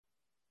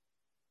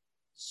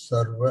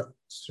சர்வ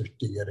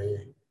சிருஷ்டிகரே,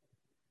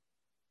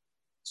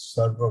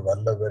 சர்வ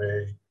வல்லவரே,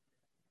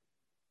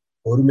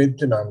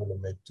 ஒருமித்து நாங்கள்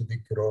உம்மை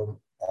துதிக்கிறோம்,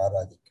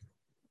 ஆராதிக்கிறோம்.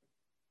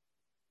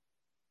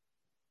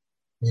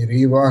 நீர்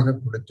ஈவாக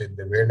கொடுத்த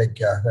இந்த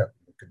வேலைக்காக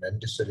உங்களுக்கு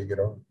நன்றி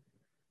சொல்கிறோம்.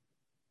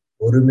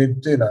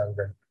 ஒருமித்து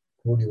நாங்கள்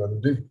கூடி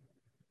வந்து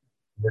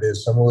உங்களுடைய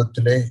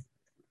சமூகத்திலே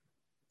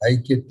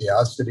ஐக்கியத்தை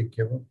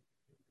ஆசிரிக்கவும்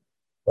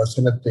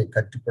வசனத்தை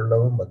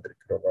கற்றுக்கொள்ளவும்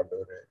வந்திருக்கிறோம்.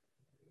 ஆண்டவரே,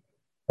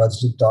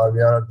 பரிசுத்த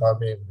ஆவியான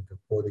தாமே எங்களுக்கு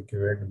போதிக்க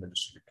வேண்டும் என்று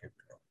சொல்லி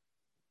கேட்கிறோம்.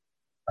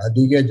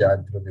 அதிக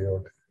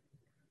ஜாக்கிரதையோடு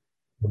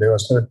உங்களுடைய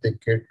வசனத்தை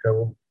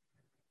கேட்கவும்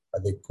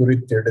அதை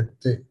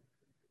குறித்தெடுத்து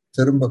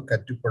திரும்ப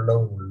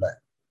கற்றுக்கொள்ளவும் உள்ள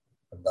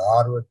அந்த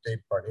ஆர்வத்தை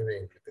பணிவை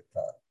எங்களுக்கு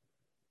தார்.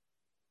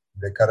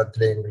 உங்களுடைய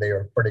கரத்திலே எங்களை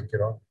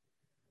ஒப்படைக்கிறோம்.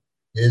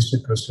 இயேசு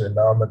கிறிஸ்துவ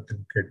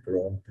நாமத்தில்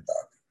கேட்கிறோம்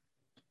பிதாவே.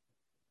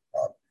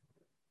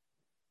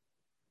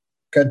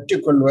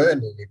 கற்றுக்கொள்வதை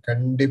நீங்க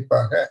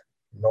கண்டிப்பாக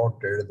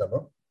நோட்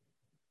எழுதணும்.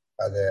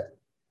 அதை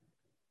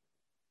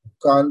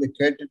உட்கார்ந்து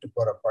கேட்டுட்டு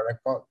போற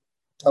பழக்கம்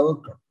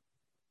தவிர்க்கணும்.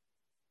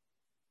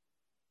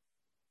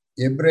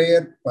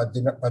 எபிரேயர்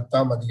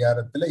 10ஆம்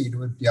அதிகாரத்துல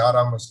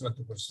 26ஆம்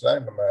வசனத்தை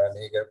குறிச்சுதான் நம்ம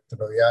அநேக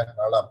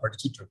நாளா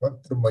படிச்சுட்டு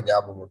இருக்கோம். திரும்ப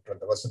ஞாபகம் விட்டு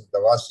அந்த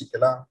வசனத்தை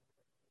வாசிக்கலாம்.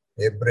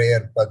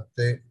 எபிரேயர்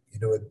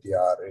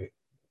 10:26.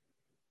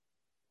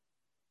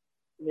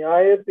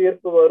 நியாய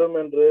தீர்ப்பு வரும்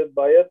என்று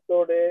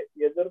பயத்தோட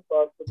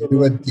எதிர்பார்த்து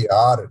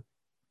 26.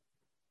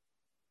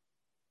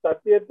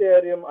 சத்தியத்தை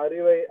அறியும்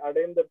அறிவை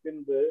அடைந்த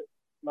பின்பு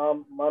நாம்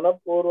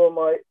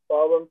மனப்பூர்வமாய்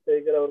பாவம்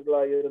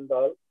செய்கிறவர்களாய்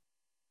இருந்தால்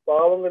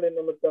பாவங்களின்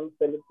நிமித்தம்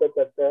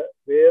செலுத்தத்தக்க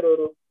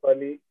வேறொரு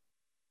பலி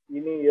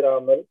இனி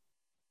இராமல்.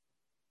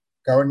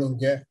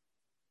 கவனிங்க,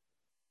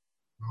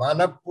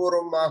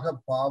 மனப்பூர்வமாக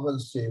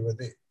பாவம்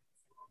செய்வது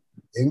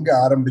எங்க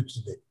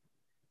ஆரம்பிச்சது?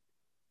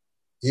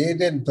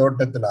 ஏதேன்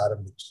தோட்டத்தில்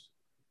ஆரம்பிச்சு.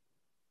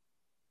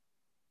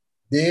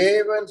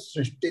 தேவன்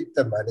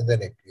சிருஷ்டித்த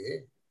மனிதனுக்கு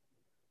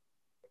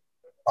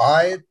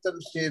ஆயத்தம்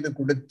செய்து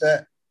கொடுத்த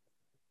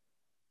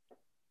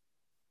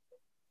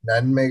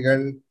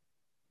நன்மைகள்,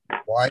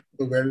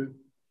 வாய்ப்புகள்,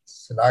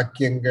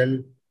 சிலாக்கியங்கள்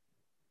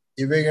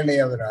இவைகளை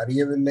அவர்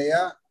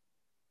அறியவில்லையா?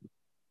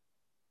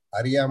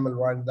 அறியாமல்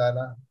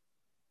வாழ்ந்தானா?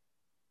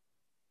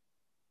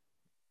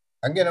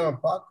 அங்கே நம்ம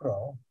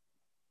பார்க்கிறோம்,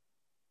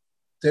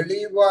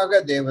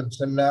 தெளிவாக தேவன்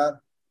சொன்னார்,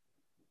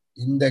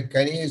 இந்த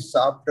கனியை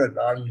சாப்பிட்ட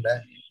நாள்ல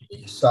நீ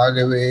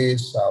சாகவே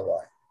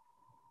சாவாய்.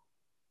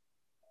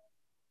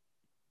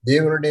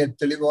 தேவனுடைய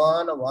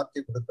தெளிவான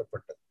வார்த்தை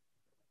கொடுக்கப்பட்டது.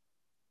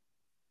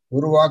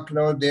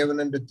 உருவாக்குனவர்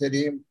தேவன் என்று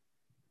தெரியும்,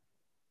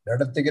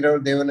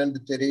 நடத்துகிறவர் தேவன் என்று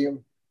தெரியும்,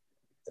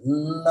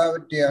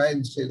 எல்லாவற்றையும்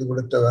ஆய்வு செய்து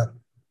கொடுத்தவர்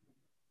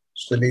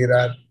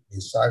சொல்லுகிறார், நீ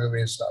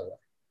சாகவே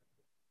சாவாய்.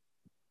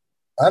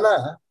 ஆனா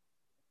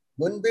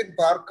முன்பின்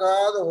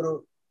பார்க்காத ஒரு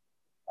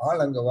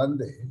ஆள் அங்க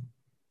வந்து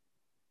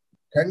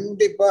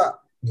கண்டிப்பா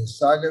நீ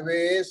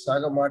சாகவே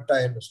சாக மாட்டா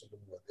என்று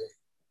சொல்லும்போது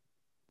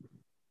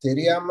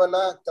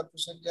தெரியாமலா தப்பு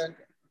செஞ்சாங்க?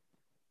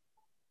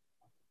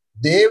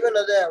 தேவன்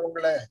அதை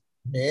அவங்கள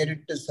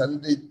நேரிட்டு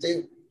சந்தித்து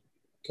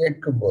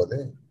கேட்கும் போது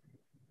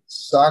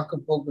சாக்கு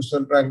போக்கு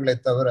சொல்றாங்களே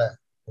தவிர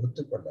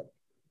ஒத்துக்கொள்ள.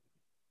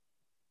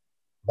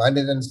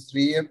 மனிதன்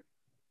ஸ்திரீயை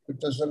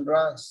குற்றம்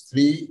சொல்றான்,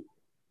 ஸ்திரீ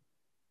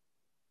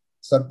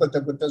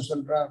சர்ப்பத்தை குற்றம்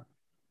சொல்றான்,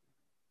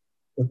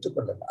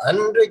 ஒத்துக்கொள்ள.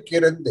 அன்றைக்கு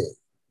இருந்து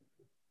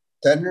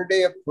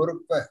தன்னுடைய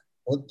பொறுப்பை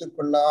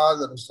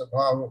ஒத்துக்கொள்ளாத ஒரு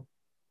சுபாவம்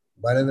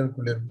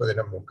மனிதனுக்குள் இருப்பதை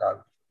நம்ம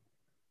காணும்.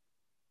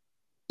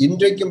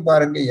 இன்றைக்கும்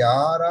பாருங்க,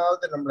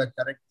 யாராவது நம்மளை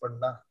கரெக்ட்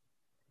பண்ணா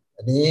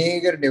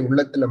அநேகருடைய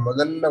உள்ளத்துல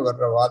முதல்ல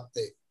வர்ற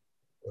வார்த்தை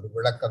ஒரு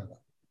விளக்கம்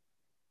தான்.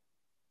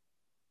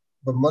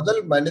 இப்ப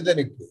முதல்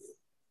மனிதனுக்கு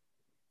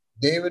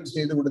தேவன்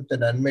செய்து கொடுத்த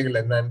நன்மைகள்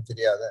என்னன்னு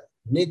தெரியாத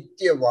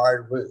நித்திய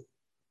வாழ்வு.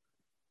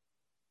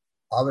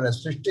 அவனை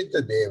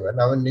சிருஷ்டித்த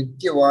தேவன் அவன்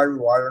நித்திய வாழ்வு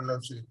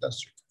வாழணும்னு சொல்லித்தான்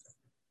சிருஷ்டித்தார்.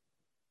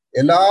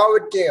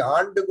 எல்லாவற்றையும்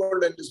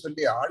ஆண்டுகோள் என்று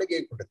சொல்லி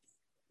ஆளுகை கொடுத்து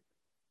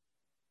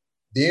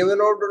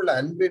தேவனோடுள்ள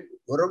அன்பின்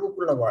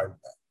உறவுக்குள்ள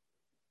வாழ்ந்தார்.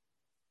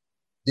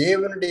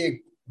 தேவனுடைய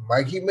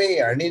மகிமை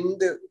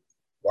அணிந்து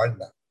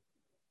வாழ்ந்தார்.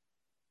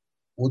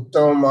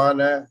 உத்தமமான,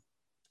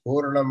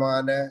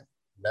 பூரணமான,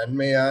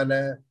 நன்மையான,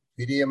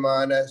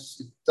 பிரியமான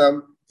சித்தம்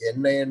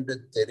என்ன என்று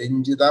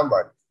தெரிஞ்சுதான்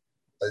வாழ்ந்தார்.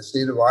 அது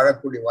செய்து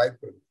வாழக்கூடிய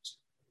வாய்ப்பு இருந்துச்சு.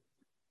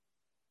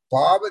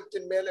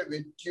 பாவத்தின் மேல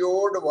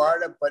வெற்றியோடு வாழ,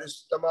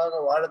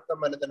 பரிசுத்தமாக வாழத்த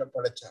மனிதனை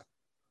படைச்சார்.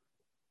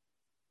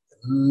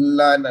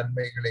 எல்லா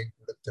நன்மைகளையும்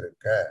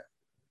கொடுத்திருக்க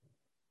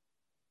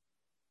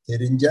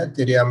தெரிஞ்சா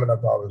தெரியாம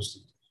நான் பாவம்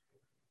செஞ்சேன்.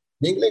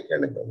 நீங்களே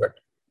கேளுங்க, உங்கள்கிட்ட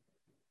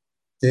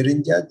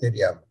தெரிஞ்சா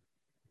தெரியாம.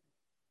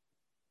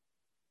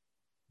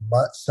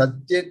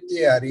 சத்தியத்தை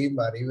அறியும்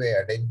அறிவை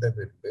அடைந்த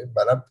பின்பு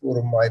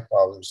மனப்பூர்வமாய்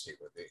பாவம்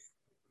செய்வது.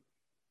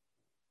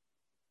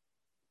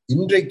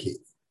 இன்றைக்கு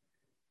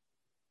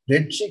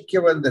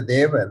ரட்சிக்க வந்த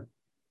தேவன்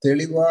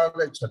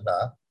தெளிவாக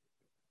சொன்னார்,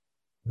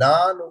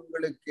 நான்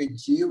உங்களுக்கு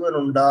ஜீவன்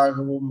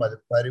உண்டாகவும் அது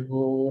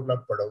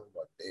பரிபூர்ணப்படவும்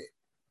வந்தேன்.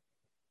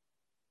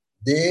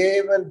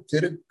 தேவன்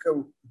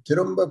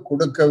திரும்ப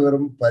கொடுக்க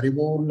வரும்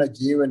பரிபூர்ண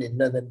ஜீவன்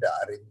என்னதென்று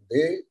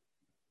அறிந்து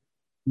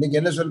இன்னைக்கு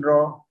என்ன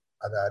சொல்றோம்?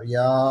 அதை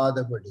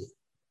அறியாதபடி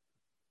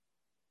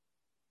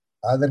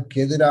அதற்கு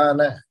எதிரான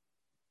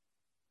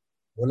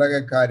உலக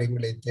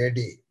காரியங்களை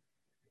தேடி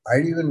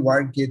அழிவின்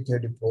வாழ்க்கையை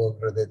தேடி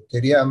போகிறது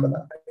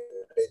தெரியாமலா?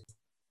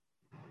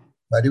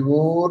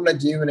 பரிபூர்ண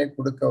ஜீவனை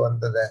கொடுக்க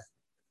வந்ததை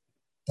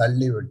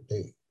தள்ளிவிட்டு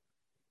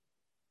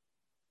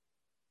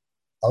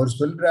அவர்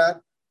சொல்றார்,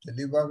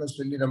 தெளிவாக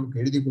சொல்லி நமக்கு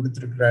எழுதி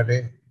கொடுத்திருக்கிறாரு.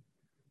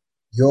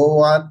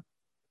 யோவான்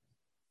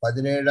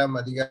 17ஆம்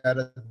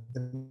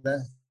அதிகாரத்துல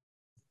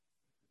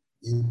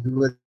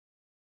 21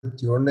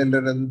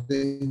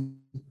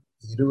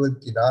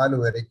 24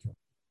 வரைக்கும்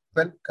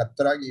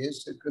கர்த்தராகிய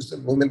இயேசு கிறிஸ்து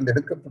பூமியில்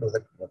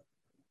எடுக்கப்படுவதற்கு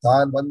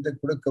தான் வந்து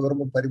கொடுக்க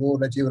விரும்பும்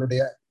பரிபூர்ண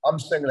ஜீவனுடைய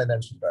அம்சங்களை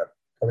நான் சொல்றாரு.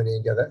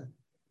 கவனிங்க அதை.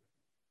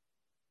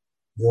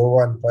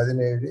 யோவான்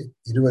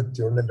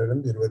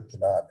 17:21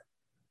 24.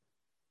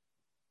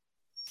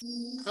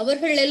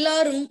 அவர்கள்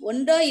எல்லாரும்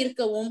ஒன்றாய்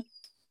இருக்கவும்,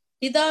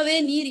 பிதாவே,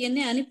 நீர்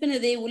என்னை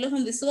அனுப்பினதை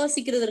உலகம்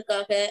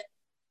விசுவாசிக்கிறதற்காக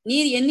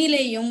நீர்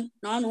என்னிலேயும்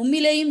நான்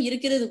உம்மிலேயும்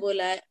இருக்கிறது போல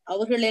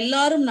அவர்கள்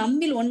எல்லாரும்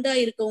நம்மில்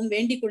ஒன்றாய் இருக்கவும்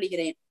வேண்டிக்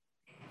கொள்கிறேன்.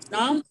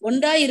 நாம்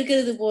ஒன்றாய்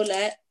இருக்கிறது போல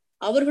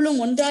அவர்களும்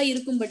ஒன்றாய்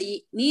இருக்கும்படி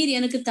நீர்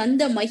எனக்கு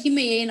தந்த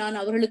மகிமையை நான்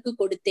அவர்களுக்கு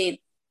கொடுத்தேன்.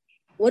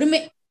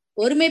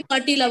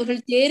 ஒருமைப்பாட்டில்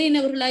அவர்கள்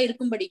தேறினவர்களாய்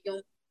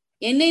இருக்கும்படிக்கும்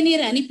என்னை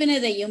நீர்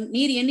அனுப்பினதையும்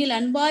நீர் என்னில்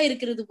அன்பாய்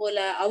இருக்கிறது போல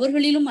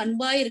அவர்களிலும்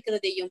அன்பாய்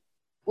இருக்கிறதையும்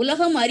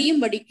உலகம்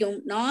அறியும்படிக்கும்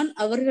நான்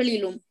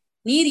அவர்களிலும்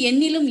நீர்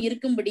என்னிலும்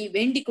இருக்கும்படி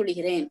வேண்டிக்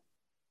கொள்கிறேன்.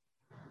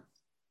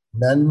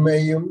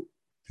 நன்மையும்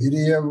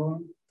பிரியவும்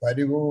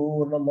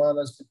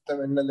பரிபூர்ணமான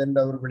சித்தம் என்னதென்று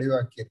அவர்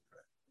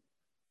வெளிவாக்கியிருக்கிறார்.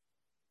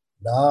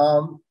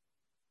 நாம்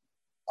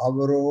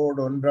அவரோடு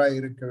ஒன்றாய்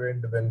இருக்க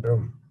வேண்டும்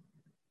என்றும்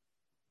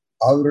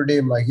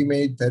அவருடைய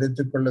மகிமையை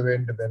தரித்துக் கொள்ள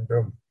வேண்டும்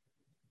என்றும்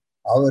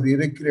அவர்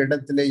இருக்கிற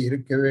இடத்திலே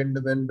இருக்க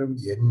வேண்டும் என்றும்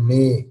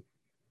எண்ணி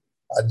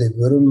அதை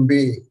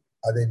விரும்பி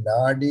அதை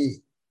நாடி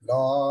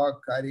எல்லா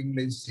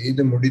காரியங்களையும்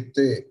செய்து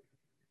முடித்து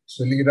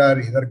சொல்கிறார்,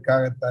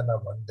 இதற்காகத்தான்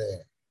நான்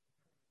வந்தேன்.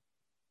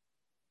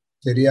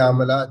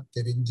 தெரியாமலா?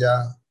 தெரிஞ்சா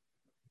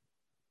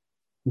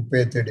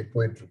குப்பையை தேடி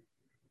போயிட்டு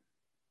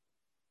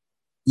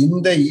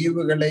இந்த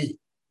ஈவுகளை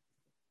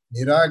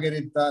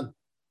நிராகரித்தால்,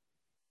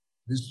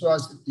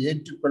 விசுவாசத்தை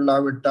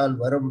ஏற்றுக்கொள்ளாவிட்டால்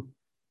வரும்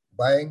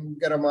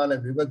பயங்கரமான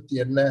விபத்து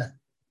என்ன,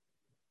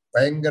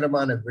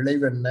 பயங்கரமான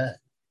விளைவு என்ன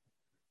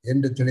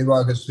என்று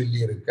தெளிவாக சொல்லி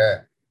இருக்க.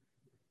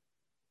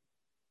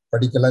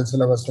 படிக்கலாம்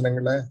சில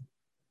வசனங்களை.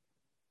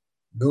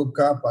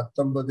 லூக்கா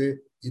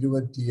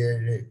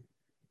 19:27.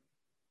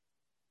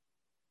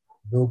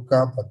 லூக்கா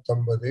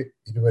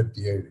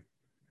 19:27.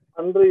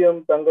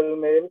 அன்றியும் தங்கள்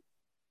மேல்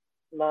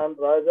நான்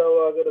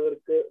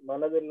ராஜாவாகிறதற்கு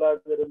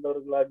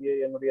மனதில்லாதிருந்தவர்களாகிய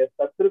என்னுடைய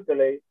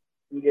சத்துருக்களை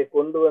இங்கே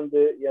கொண்டு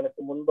வந்து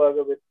எனக்கு முன்பாக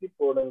வெற்றி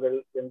போடுங்கள்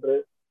என்று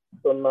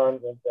சொன்னான்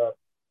என்றார்.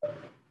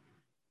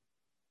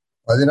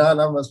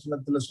 14ஆம்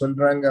வசனத்துல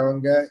சொல்றாங்க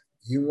அவங்க,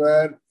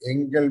 இவர்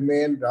எங்கள்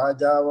மேல்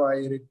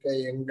ராஜாவாயிருக்க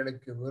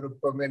எங்களுக்கு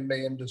விருப்பம் இல்லை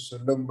என்று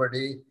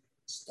சொல்லும்படி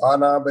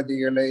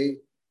ஸ்தானாபதிகளை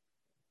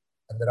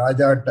அந்த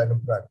ராஜாட்ட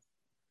அனுப்புறாங்க.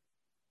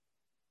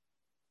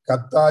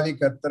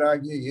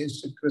 கர்த்தராகிய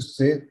இயேசு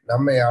கிறிஸ்து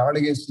நம்மை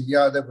ஆளுகை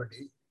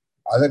செய்யாதபடி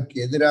அதற்கு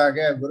எதிராக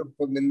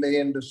விருப்பம் இல்லை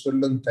என்று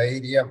சொல்லும்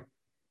தைரியம்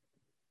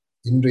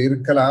இன்று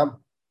இருக்கலாம்.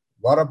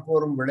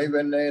 வரப்போறும் விளைவு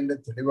என்ன என்று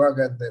தெளிவாக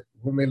அந்த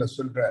பூமியில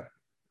சொல்றார்.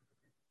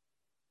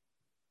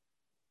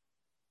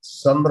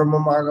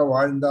 சம்பிரமமாக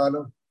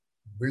வாழ்ந்தாலும்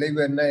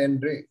விளைவு என்ன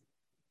என்று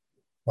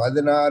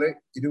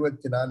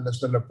 16:24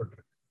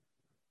 சொல்லப்பட்டிருக்கு.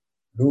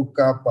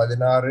 லூக்கா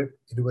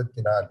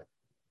 16:24.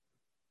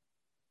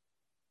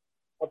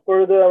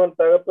 அப்பொழுது அவன்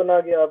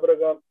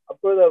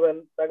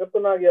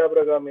தகப்பனாகிய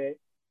ஆபிரகாமே,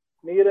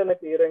 நீர்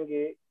எனக்கு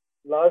இறங்கி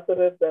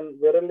லாசரு தன்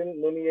விரலின்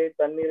நுனியை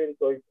தண்ணீரில்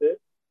தோய்த்து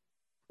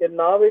என்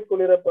நாவை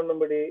குளிர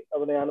பண்ணும்படி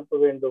அவனை அனுப்ப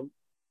வேண்டும்.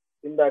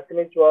 இந்த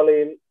அக்னி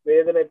ஜுவாலையில்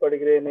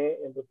வேதனைப்படுகிறேனே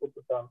என்று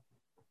கூப்பிட்டான்.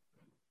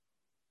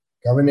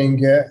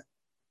 கவனிங்க,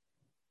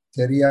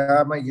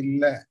 தெரியாம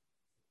இல்ல,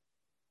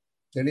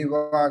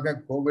 தெளிவாக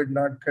கோவிட்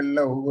நாட்கள்ல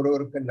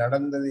ஒவ்வொருவருக்கும்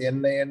நடந்தது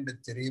என்ன என்று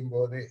தெரியும்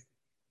போது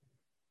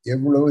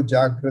எவ்வளவு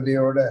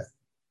ஜாக்கிரதையோட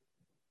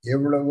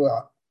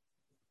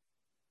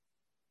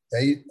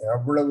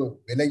எவ்வளவு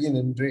விலகி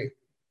நின்று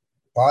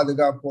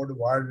பாதுகாப்போடு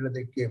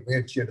வாழ்றதுக்கு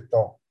முயற்சி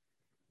எடுத்தோம்.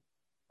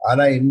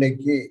 ஆனா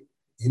இன்னைக்கு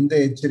இந்த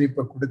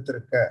எச்சரிப்பை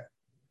கொடுத்திருக்க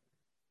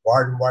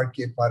வாழும்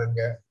வாழ்க்கையை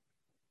பாருங்க.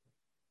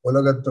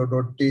 உலகத்தோடு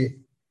ஒட்டி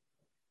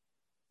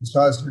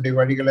விசுவாசனுடைய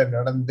வழிகளை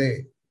நடந்து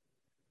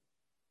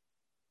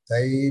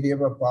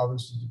தைரியமா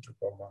பாவம் செஞ்சுட்டு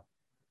இருக்கோமா?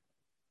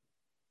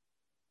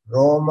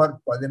 ரோமர்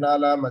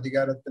 14ஆம்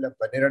அதிகாரத்துல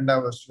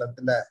 12ஆம்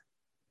வசனத்துல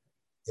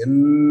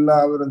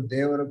எல்லாரும்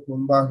தேவனுக்கு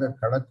முன்பாக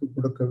கணக்கு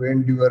கொடுக்க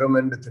வேண்டி வரும்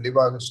என்று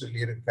தெளிவாக சொல்லி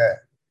இருக்க,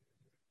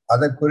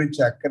 அதை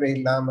குறித்து அக்கறை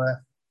இல்லாம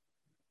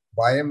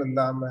பயம்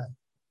இல்லாம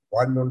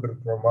வாழ்ந்து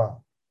கொண்டிருக்கிறோமா?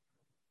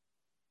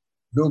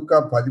 லூக்கா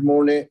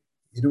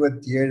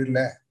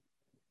 13:27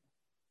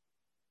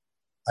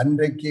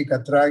 அன்றைக்கு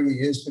கர்த்தராகிய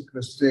இயேசு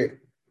கிறிஸ்து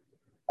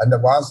அந்த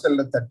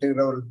வாசல்ல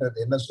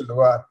தட்டுகிறவர்கள்ட்ட என்ன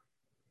சொல்லுவார்?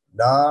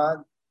 நான்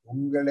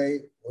உங்களை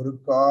ஒரு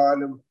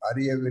காலம்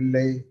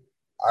அறியவில்லை,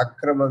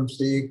 அக்கிரமம்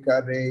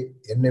செய்யக்காரே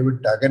என்னை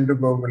விட்டு அகன்று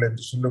போங்கள்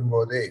என்று சொல்லும்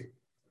போதே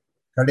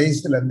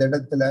கடைசியில் அந்த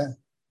இடத்துல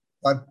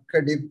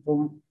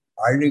பற்கடிப்பும்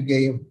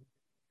அழுகையும்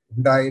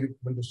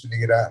உண்டாயிருக்கும் என்று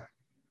சொல்கிறார்.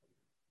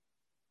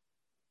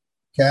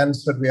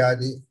 கேன்சர்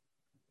வியாதி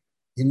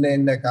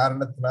இன்ன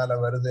காரணத்தினால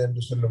வருது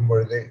என்று சொல்லும்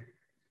பொழுது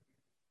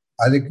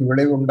அதுக்கு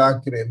விளைவு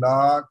உண்டாக்குற எல்லா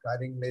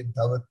காரியங்களையும்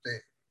தவிர்த்து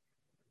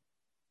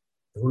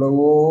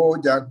எவ்வளவோ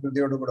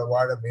ஜாக்கிரதையோடு கூட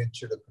வாழ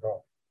முயற்சி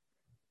எடுக்கிறோம்.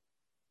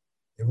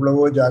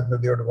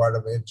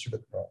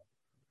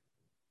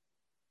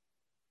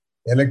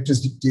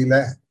 எலக்ட்ரிசிட்டியில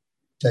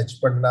டச்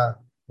பண்ணா,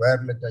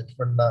 வயர்ல டச்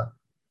பண்ணா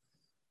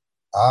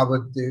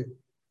ஆபத்து,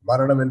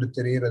 மரணம் என்று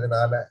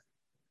தெரிகிறதுனால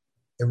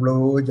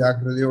எவ்வளவோ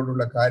ஜாக்கிரதையோடு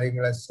உள்ள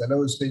காரியங்களை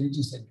செலவு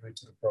செஞ்சு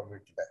வச்சிருக்கோம்.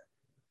 வீட்டுல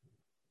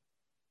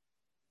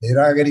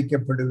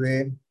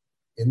நிராகரிக்கப்படுவேன்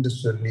என்று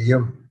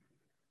சொல்லியும்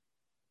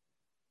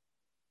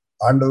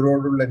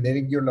ஆண்டவரோடு உள்ள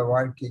நெருங்கியுள்ள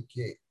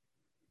வாழ்க்கைக்கு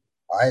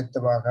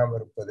ஆயத்தமாகாமல்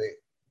இருப்பது.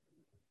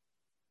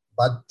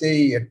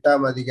 மத்தேயு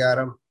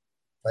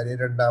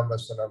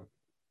 8:12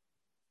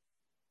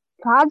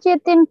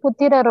 ராஜ்யத்தின்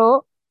புத்திரரோ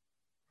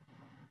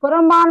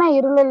புறம்பான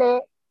இருளிலே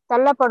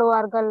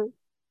தள்ளப்படுவார்கள்,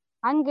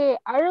 அங்கே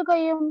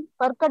அழுகையும்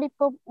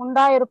பற்கடிப்பும்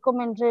உண்டாயிருக்கும்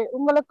என்று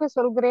உங்களுக்கு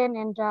சொல்கிறேன்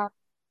என்றார்.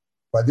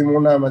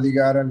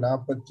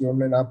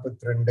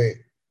 13:41-42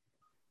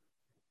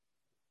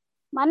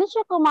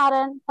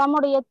 மனுஷகுமாரன்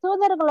தம்முடைய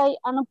தூதர்களை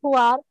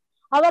அனுப்புவார்.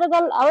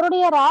 அவர்கள்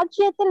அவருடைய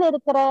ராஜ்யத்தில்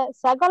இருக்கிற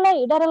சகல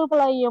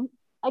இடரல்களையும்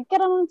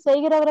அக்கிரமம்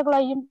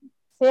செய்கிறவர்களையும்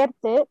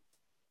சேர்த்து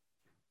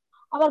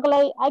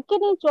அவர்களை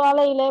அக்கினி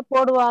ஜுவாலையிலே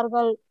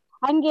போடுவார்கள்,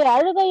 அங்கே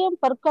அழுகையும்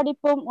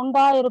பற்கடிப்பும்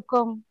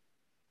உண்டாயிருக்கும்.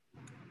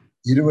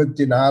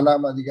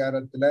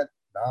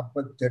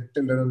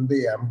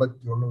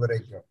 24:48-51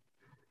 வரைக்கும்.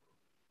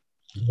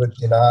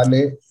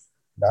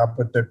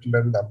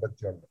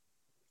 24:48-51.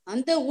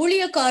 அந்த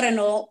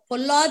ஊழியக்காரனோ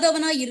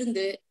பொல்லாதவனாய்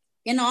இருந்து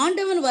என்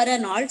ஆண்டவன் வர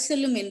நாள்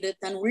செல்லும் என்று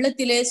தன்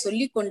உள்ளத்திலே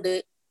சொல்லிக் கொண்டு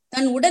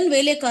தன் உடன்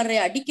வேலைக்காரரை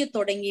அடிக்க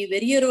தொடங்கி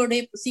வெறியரோடே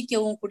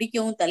புசிக்கவும்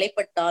குடிக்கவும்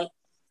தலைப்பட்டால்,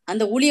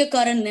 அந்த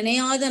ஊழியக்காரன்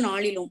நினையாத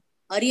நாளிலும்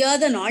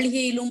அறியாத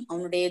நாளிகையிலும்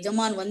அவனுடைய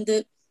எஜமான் வந்து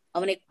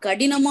அவனை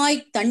கடினமாய்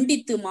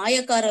தண்டித்து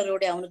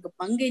மாயக்காரரோட அவனுக்கு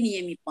பங்கை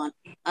நியமிப்பான்,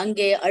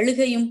 அங்கே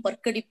அழுகையும்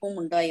பற்கடிப்பும்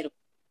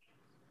உண்டாயிருக்கும்.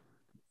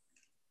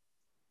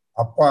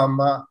 அப்பா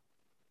அம்மா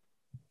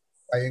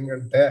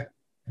பையங்கள்கிட்ட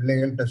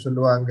பிள்ளைகள்கிட்ட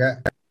சொல்லுவாங்க,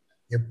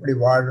 எப்படி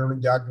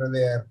வாழணும்,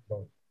 ஜாக்கிரதையா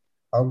இருக்கணும்.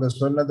 அவங்க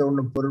சொன்னதை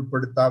ஒண்ணும்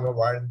பொருட்படுத்தாம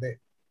வாழ்ந்து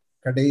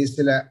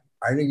கடைசியில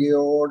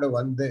அழுகையோடு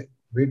வந்து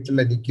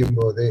வீட்டுல நிற்கும்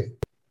போது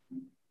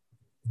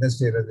என்ன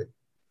செய்யறது?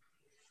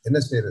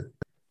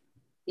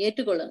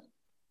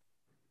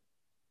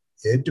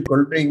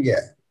 ஏற்றுக்கொள்றீங்க,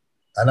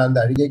 ஆனா அந்த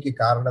அழுகைக்கு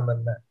காரணம்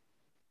என்ன?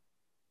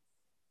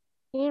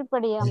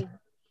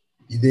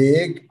 இதே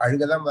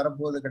அழுகைதான்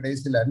வரப்போகுது.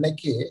 கடைசியில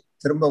அன்னைக்கு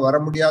திரும்ப வர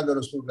முடியாத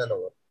ஒரு சூழ்நிலை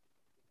வரும்.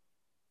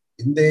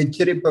 இந்த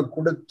எச்சரிப்பை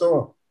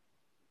கொடுத்தும்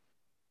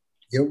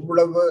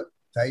எவ்வளவு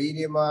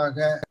தைரியமாக,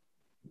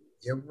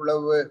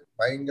 எவ்வளவு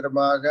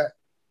பயங்கரமாக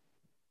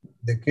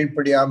இந்த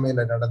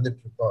கீழ்ப்படியாமையில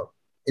நடந்துட்டு இருக்கோம்.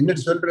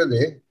 இன்னும் சொல்றது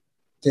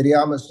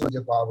தெரியாம செஞ்ச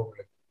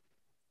பாவங்களுக்கு.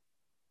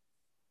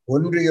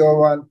 1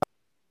 யோவான்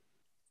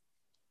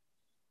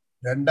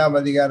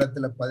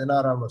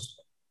 2:16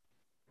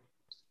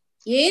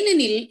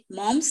 ஏனெனில்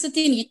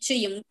மாம்சத்தின்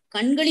இச்சையும்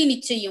கண்களின்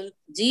இச்சையும்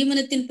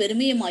ஜீவனத்தின்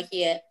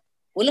பெருமையுமாகிய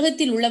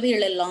உலகத்தில்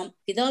உள்ளவைகள் எல்லாம்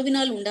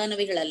பிதாவினால்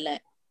உண்டானவைகள் அல்ல,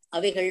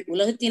 அவைகள்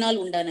உலகத்தினால்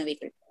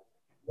உண்டானவைகள்.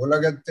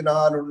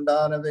 உலகத்தினால்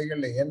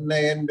உண்டானவைகள் என்ன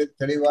என்று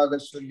தெளிவாக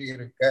சொல்லி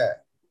இருக்க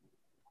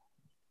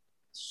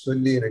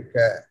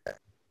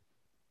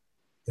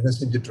என்ன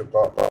செஞ்சிட்டு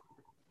இருக்கோம்?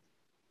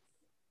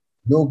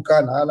 லூக்கா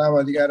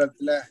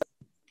 4:00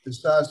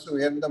 பிசாசு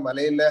உயர்ந்த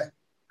மலையில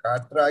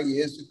காற்றாகி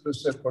இயேசு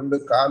கிறிஸ்துவை கொண்டு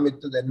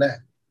காமித்தது என்ன?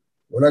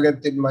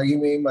 உலகத்தின்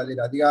மகிமையும்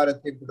அதன்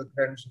அதிகாரத்தையும்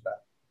கொடுக்கிறேன்னு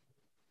சொன்னார்.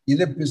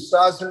 இது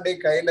பிசாசுடைய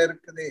கையில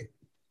இருக்குது,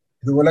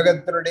 இது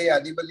உலகத்தினுடைய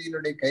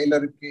அதிபதியினுடைய கையில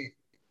இருக்கு,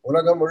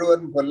 உலகம்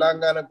முழுவதும்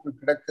பொல்லாங்கானுக்குள்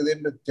கிடக்குது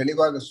என்று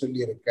தெளிவாக சொல்லி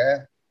இருக்க,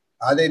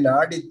 அதை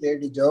நாடி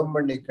தேடி ஜெபம்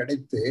பண்ணி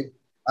கிடைத்து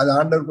அது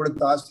ஆண்டவர்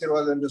கொடுத்த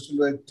ஆசீர்வாதம் என்று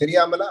சொல்வது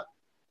தெரியாமலா?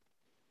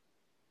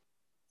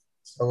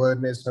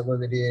 சகோதரனே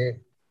சகோதரியே,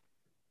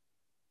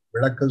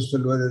 விளக்கம்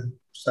சொல்வது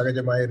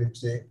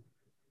சகஜமாயிருச்சு,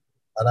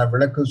 ஆனா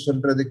விளக்கம்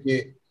சொல்றதுக்கு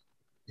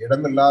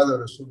இடமில்லாத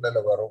ஒரு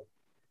சூழ்நிலை வரும்.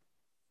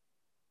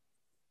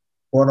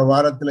 போன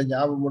வாரத்துல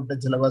ஞாபகமூட்ட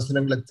சில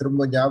வசனங்களை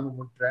திரும்ப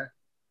ஞாபகமூட்ட,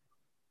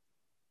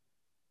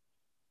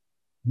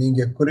 நீங்க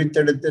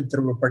குறித்தெடுத்து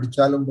திரும்ப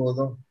படிச்சாலும்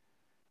போதும்.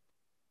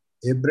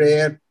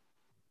 எபிரேயர்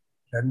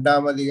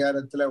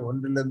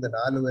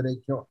 2:1-4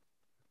 வரைக்கும்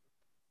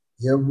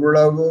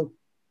எவ்வளவு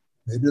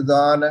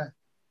பெரிதான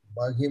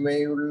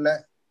மகிமையுள்ள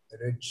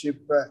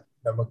ரட்சிப்பை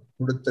நமக்கு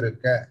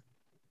கொடுத்திருக்க,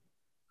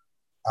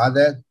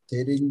 அதை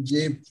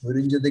தெரிஞ்சு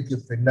புரிஞ்சதுக்கு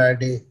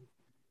பின்னாடி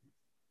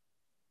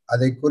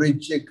அதை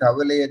குறித்து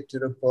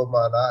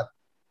கவலையற்றிருப்போமானால்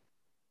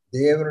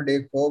தேவனுடைய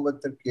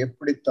கோபத்திற்கு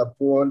எப்படி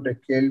தப்புவோன்ற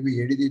கேள்வி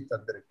எழுதி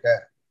தந்திருக்க,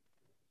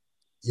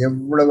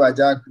 எவ்வளவு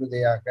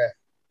அஜாக்கிரதையாக,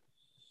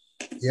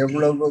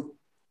 எவ்வளவு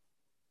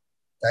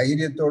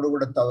தைரியத்தோடு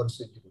கூட தவறு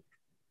செஞ்சு.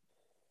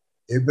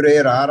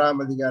 எபிரேயர்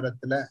 6ஆம்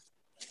அதிகாரத்துல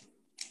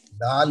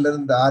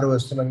 4-6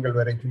 வசனங்கள்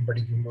வரைக்கும்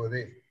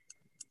படிக்கும்போது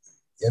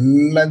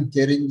எல்லாம்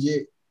தெரிஞ்சு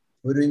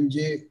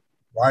புரிஞ்சு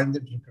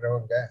வாழ்ந்துட்டு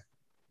இருக்கிறவங்க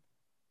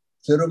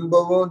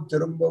திரும்பவும்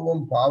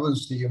திரும்பவும் பாவம்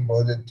செய்யும்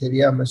போது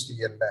தெரியாம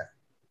செய்யல,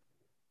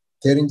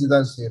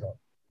 தெரிஞ்சுதான் செய்யறோம்.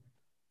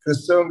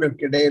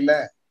 கிறிஸ்தவங்களுக்கு இடையில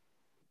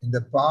இந்த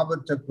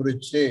பாவத்தை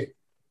குறிச்சு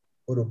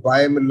ஒரு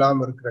பயம்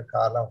இல்லாம இருக்கிற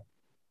காலம்,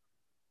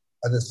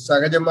 அது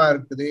சகஜமா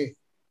இருக்குது.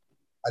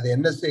 அது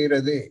என்ன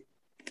செய்யறது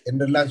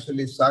என்றெல்லாம்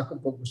சொல்லி சாக்கு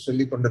போக்கு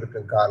சொல்லி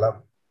கொண்டிருக்கும் காலம்.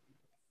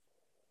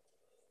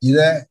 இத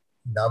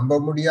நம்ப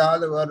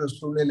முடியாத வேற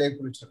சூழ்நிலை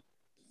குறிச்சு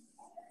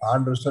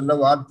ஆண்டவர் சொன்ன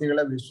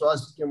வார்த்தைகளை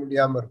விசுவாசிக்க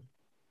முடியாம இருக்கு.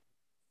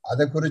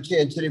 அதை குறிச்சு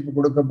எச்சரிப்பு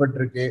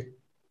கொடுக்கப்பட்டிருக்கு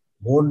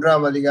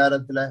 3ஆம்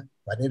அதிகாரத்துல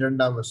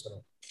 12ஆம்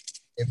வசனம்.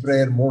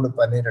 எபிரேயர்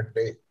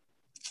 3:12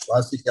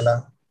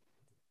 வாசிக்கலாம்.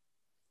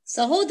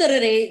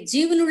 சகோதரரே,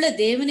 ஜீவனுள்ள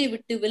தேவனை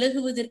விட்டு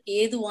விலகுவதற்கு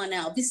ஏதுவான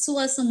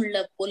அவிசுவாசம் உள்ள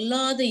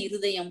பொல்லாத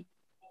இருதயம்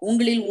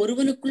உங்களில்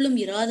ஒருவனுக்குள்ளும்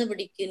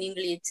இராதபடிக்கு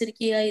நீங்கள்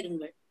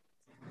எச்சரிக்கையாயிருங்கள்.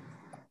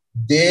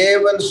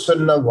 தேவன்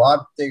சொன்ன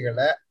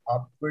வார்த்தைகளை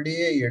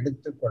அப்படியே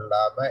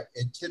எடுத்துக்கொள்ளாம,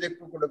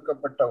 எச்சரிப்பு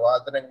கொடுக்கப்பட்ட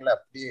வாதனங்களை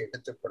அப்படியே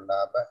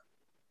எடுத்துக்கொள்ளாம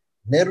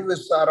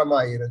நிர்விசாரமா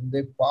இருந்து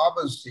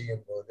பாவம்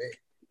செய்யும் போது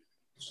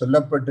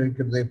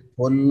சொல்லப்பட்டிருக்கிறது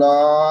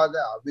பொல்லாத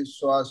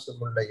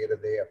அவிசுவாசம் உள்ள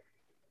இருதயம்.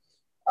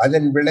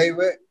 அதன்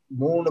விளைவு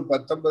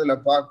 3:19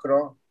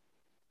 பார்க்கிறோம்.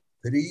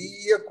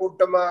 பெரிய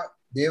கூட்டமா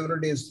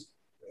தேவனுடைய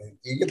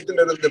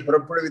எகிப்திலிருந்து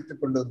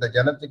புறப்படுவித்துக் கொண்டு வந்த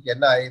ஜனத்துக்கு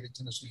என்ன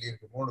ஆயிடுச்சுன்னு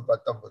சொல்லியிருக்கு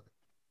 3:19.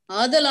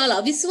 ஆதலால்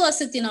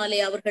அவிசுவாசத்தினாலே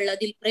அவர்கள்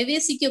அதில்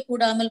பிரவேசிக்க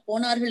கூடாமல்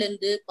போனார்கள்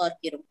என்று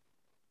பார்க்கிறோம்.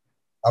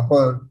 அப்போ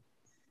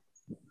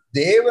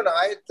தேவன்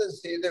ஆயத்தம்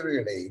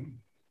செய்தவைகளையும்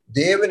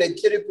தேவன்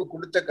எச்சரிப்பு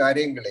கொடுத்த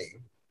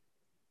காரியங்களையும்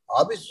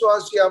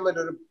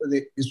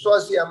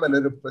விசுவாசியாமல்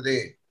இருப்பது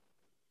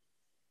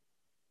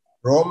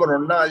ரோமர்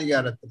 1ஆம்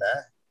அதிகாரத்துல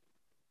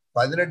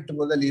 18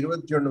 முதல்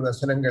 21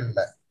 வசனங்கள்ல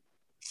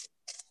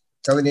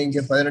கவிதைங்க.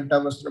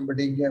 18ஆம் வசனம்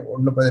படிங்க.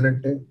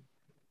 1:18.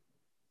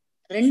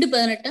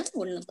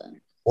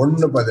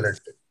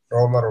 1:18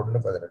 ரோமர்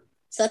 1:18.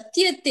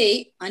 சத்தியத்தை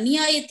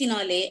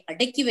அநியாயத்தினாலே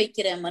அடக்கி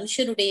வைக்கிற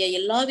மனுஷருடைய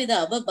எல்லாவித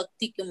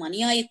அவபக்திக்கும்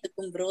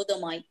அநியாயத்துக்கும்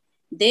விரோதமாய்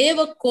தேவ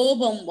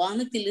கோபம்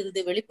வானத்திலிருந்து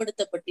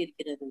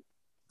வெளிப்படுத்தப்பட்டிருக்கிறது.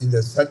 இந்த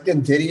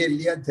சத்தியம்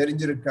தெரியலையா,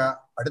 தெரிஞ்சிருக்கா?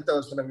 அடுத்த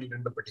வசனங்கள்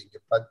 2 படிங்க.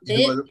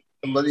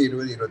 19,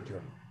 20,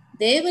 21.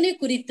 தேவனை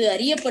குறித்து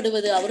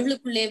அறியப்படுவது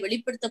அவர்களுக்குள்ளே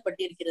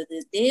வெளிப்படுத்தப்பட்டிருக்கிறது.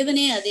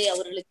 தேவனே அதை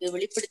அவர்களுக்கு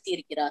வெளிப்படுத்தி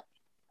இருக்கிறார்.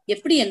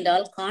 எப்படி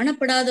என்றால்,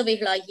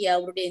 காணப்படாதவைகளாகிய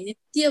அவருடைய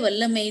நித்திய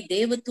வல்லமை,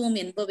 தேவத்துவம்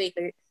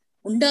என்பவைகள்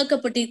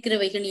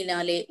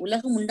உண்டாக்கப்பட்டிருக்கிறவைகளினாலே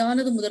உலகம்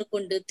உண்டானது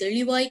முதற்கொண்டு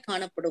தெளிவாய்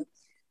காணப்படும்.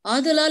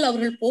 ஆதலால்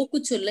அவர்கள் போக்கு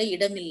சொல்ல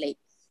இடமில்லை.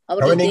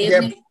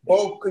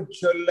 போக்கு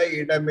சொல்ல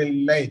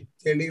இடமில்லை.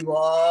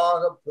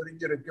 தெளிவாக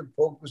புரிஞ்சிருக்கு.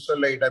 போக்கு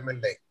சொல்ல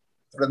இடமில்லை.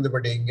 தொடர்ந்து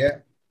படிங்க.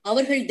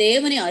 அவர்கள்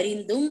தேவனை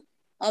அறிந்தும்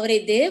அவரை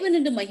தேவன்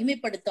என்று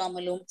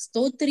மகிமைப்படுத்தாமலும்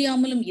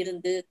ஸ்தோத்திரியாமலும்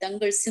இருந்து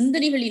தங்கள்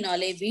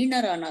சிந்தனைகளினாலே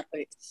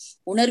வீணரானார்கள்.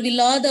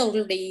 உணர்வில்லாத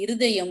அவர்களுடைய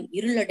இருதயம்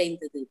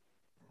இருளடைந்தது.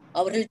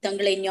 அவர்கள்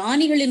தங்களை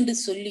ஞானிகள் என்று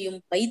சொல்லியும்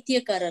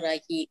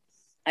பைத்தியக்காரராகி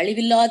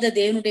அழிவில்லாத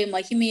தேவனுடைய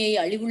மகிமையை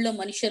அழிவுள்ள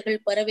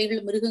மனுஷர்கள்,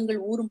 பறவைகள், மிருகங்கள்,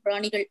 ஊரும்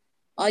பிராணிகள்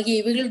ஆகிய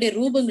இவைகளுடைய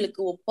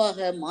ரூபங்களுக்கு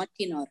ஒப்பாக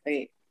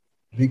மாற்றினார்கள்.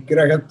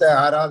 விக்கிரகத்தை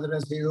ஆராதனை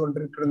செய்து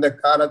கொண்டிருக்கிற இந்த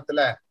காலத்துல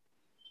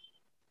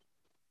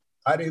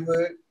அறிவு,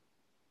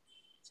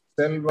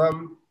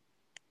 செல்வம்,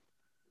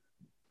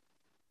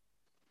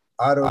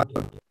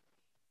 ஆரோக்கியம்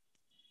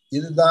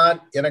இதுதான்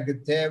எனக்கு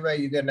தேவை,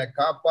 இது என்னை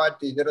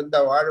காப்பாற்றி இது இருந்தா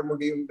வாழ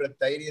முடியும்ன்ற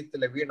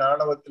தைரியத்துல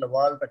வீணாணவத்துல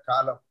வாழ்ற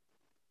காலம்.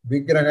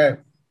 விக்கிரக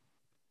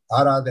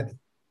ஆராதனை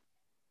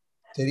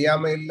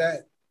தெரியாம இல்ல,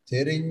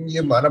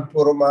 தெரிஞ்சு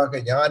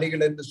மனப்பூர்வமாக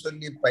ஞானிகள் என்று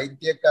சொல்லி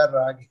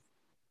பைத்தியக்காரராகி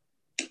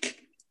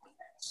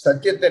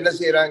சத்தியத்தை என்ன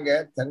செய்யறாங்க?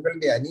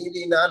 தங்களுடைய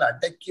அநீதியினால்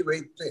அடக்கி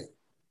வைத்து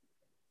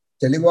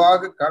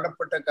தெளிவாக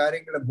காணப்பட்ட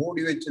காரியங்களை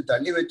மூடி வச்சு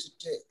தள்ளி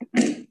வச்சுட்டு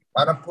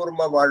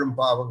மனப்பூர்வமா வாழும்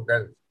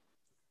பாவங்கள்.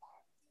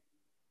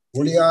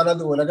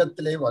 ஒளியானது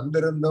உலகத்திலே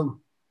வந்திருந்தும்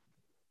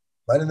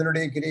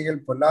மனிதனுடைய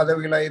கிரிகள்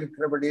பொல்லாதவைகளாய்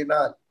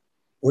இருக்கிறபடியினால்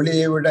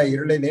ஒளியை விட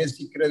இருளை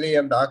நேசிக்கிறதே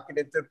அந்த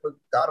ஆக்கினத்திற்கு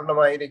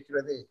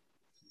காரணமாயிருக்கிறது.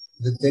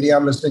 இது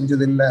தெரியாம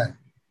செஞ்சதில்லை,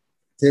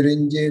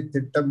 தெரிஞ்சு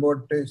திட்டம்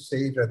போட்டு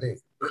செய்கிறது.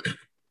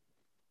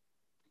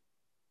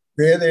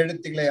 வேத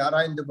எழுத்துக்களை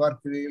ஆராய்ந்து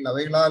பார்க்கிறீர்கள்,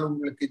 அவைகளால்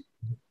உங்களுக்கு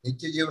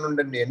நித்திய ஜீவன்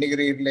உண்டு என்று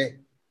எண்ணுகிறீர்களே,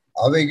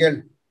 அவைகள்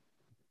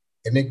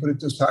என்னை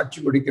குறித்து சாட்சி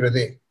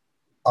கொடுக்கிறதே.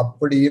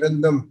 அப்படி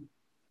இருந்தும்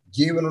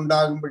ஜீவன்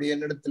உண்டாகும்படி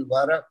என்னிடத்தில்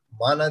வர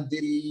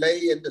மனதில்லை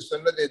என்று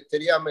சொன்னது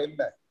தெரியாம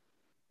இல்லை,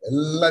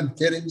 எல்லாம்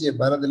தெரிஞ்சு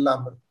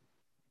மனதில்லாமல்.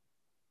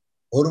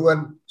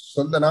 ஒருவன்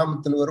சொந்த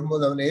நாமத்தில்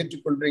வரும்போது அவனை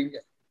ஏற்றுக்கொள்றீங்க.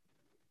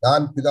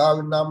 நான்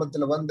பிதாவின்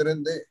நாமத்துல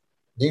வந்திருந்து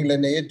நீங்கள்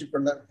என்னை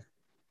ஏற்றுக்கொண்டாங்க.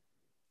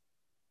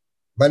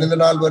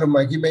 மனிதனால் வரும்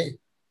மகிமை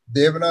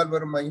தேவனால்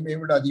வரும் மகிமையை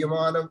விட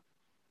அதிகமான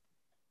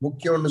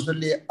முக்கியம்னு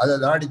சொல்லி அதை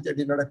நாடி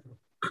தேடி நடக்கும்.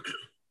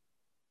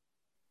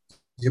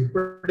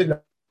 எப்படி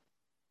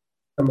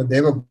நம்ம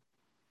தேவ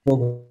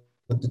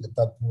போகத்துக்கு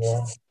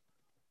தப்புவோம்?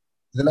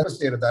 இதெல்லாம்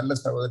செய்யறது அல்ல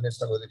சகோதரி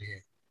சகோதரியே.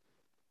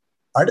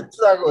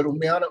 அடுத்ததாக ஒரு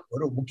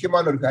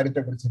முக்கியமான ஒரு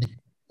காரியத்தை குறித்து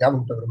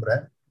ஞாபகத்தை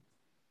விரும்புறேன்.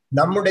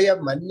 நம்முடைய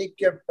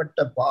மன்னிக்கப்பட்ட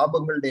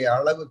பாவங்களுடைய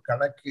அளவு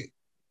கணக்கு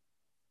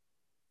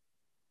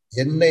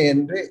என்ன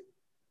என்று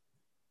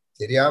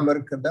தெரியாம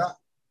இருக்குதா,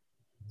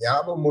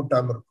 ஞாபகம்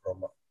மூட்டாம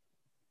இருக்கிறோமா?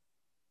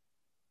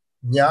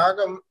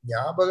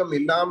 ஞாபகம்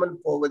இல்லாமல்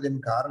போவதின்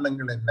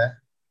காரணங்கள் என்ன?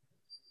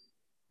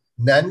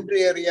 நன்றி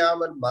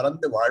அறியாமல்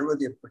மறந்து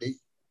வாழ்வது எப்படி?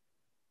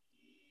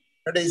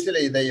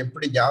 கடைசியில இதை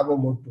எப்படி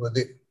ஞாபகம்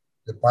ஊட்டுவது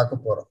இது பார்க்க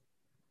போறோம்.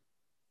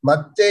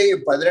 மத்தேயு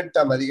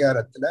 18ஆம்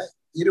அதிகாரத்துல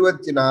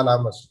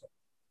 24ஆம் வசனம்.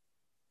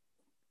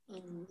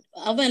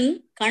 அவன்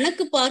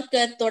கணக்கு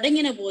பார்க்க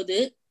தொடங்கின போது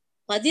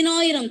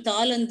 10,000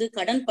 தாலந்து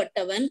கடன்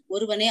பட்டவன்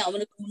ஒருவனை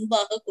அவனுக்கு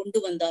முன்பாக கொண்டு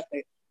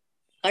வந்தார்கள்.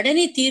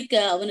 கடனை தீர்க்க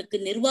அவனுக்கு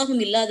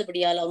நிர்வாகம்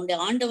இல்லாதபடியால் அவனுடைய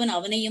ஆண்டவன்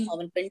அவனையும்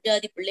அவன்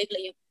பெண்ஜாதி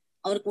பிள்ளைகளையும்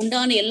அவனுக்கு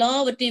உண்டான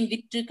எல்லாவற்றையும்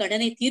விற்று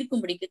கடனை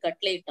தீர்க்கும்படிக்கு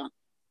கட்டளையிட்டான்.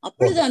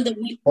 அப்பொழுது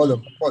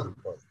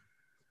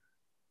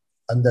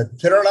அந்த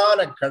திரளான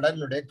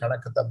கடனுடைய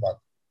கணக்கத்தை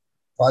பார்க்கும்.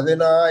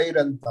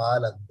 10,000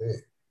 தாலந்து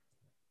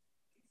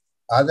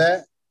அத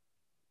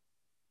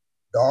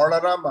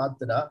டாலரா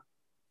மாத்தினா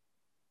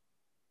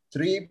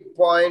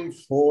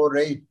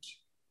 $3.48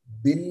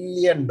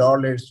 பில்லியன்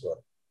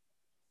வரும்.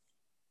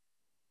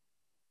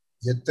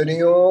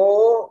 எத்தனையோ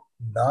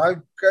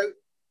நாட்கள்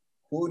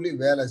கூலி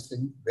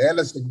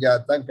வேலை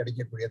செஞ்சாதான்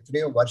கிடைக்கக்கூடிய,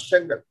 எத்தனையோ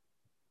வருஷங்கள்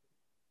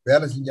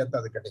வேலை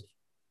செஞ்சாதான் அது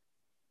கிடைக்கும்.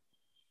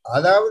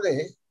 அதாவது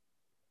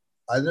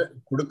அது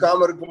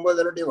கொடுக்காம இருக்கும்போது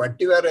அதனுடைய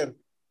வட்டி வேற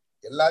இருக்கு.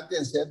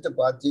 எல்லாத்தையும் சேர்த்து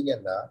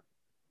பார்த்தீங்கன்னா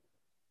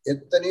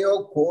எத்தனையோ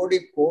கோடி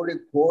கோடி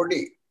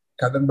கோடி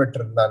கடன்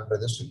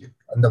பெற்றிருந்தான்றது சொல்லி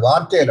அந்த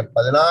வார்த்தையில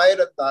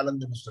 10,000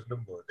 தாலந்துன்னு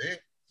சொல்லும் போது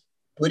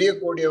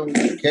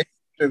புரியக்கூடியவங்க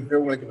கேட்டு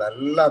இருக்கிறவங்களுக்கு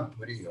நல்லா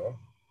புரியும்.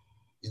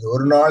 இது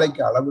ஒரு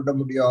நாளைக்கு அளவிட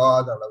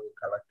முடியாத அளவு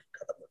கணக்கு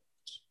கடன்.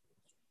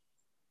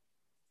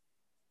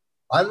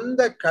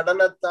 அந்த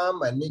கடனைத்தான்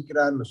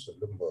மன்னிக்கிறான்னு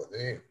சொல்லும்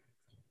போது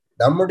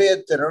நம்முடைய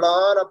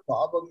திரளான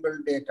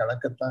பாவங்களுடைய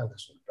கணக்கைத்தான் அங்க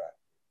சொல்றார்.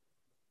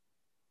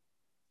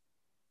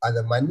 அது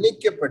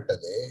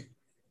மன்னிக்கப்பட்டது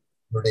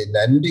உன்னுடைய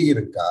நன்றி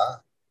இருக்கா?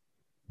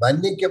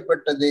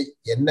 மன்னிக்கப்பட்டது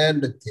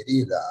என்னன்னு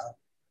தெரியுதா?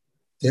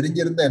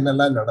 தெரிஞ்சிருந்தா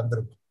என்னெல்லாம்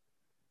நடந்திருக்கும்.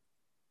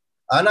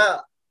 ஆனா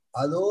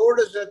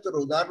அதோடு சேர்த்து ஒரு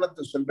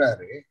உதாரணத்தை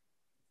சொல்றாரு.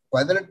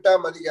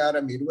 18ஆம்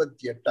அதிகாரம்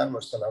 28ஆம்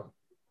வசனம்.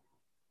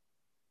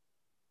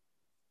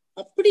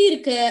 அப்படி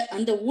இருக்க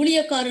அந்த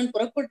ஊழியக்காரன்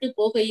புறப்பட்டு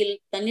போகையில்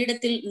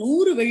தன்னிடத்தில்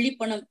 100 வெள்ளி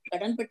பணம்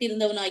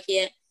கடன்பட்டிருந்தவனாகிய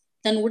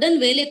தன் உடன்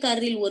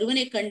வேலைக்காரரில்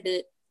ஒருவனை கண்டு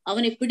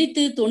அவனை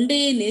பிடித்து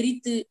தொண்டையை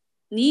நெரித்து,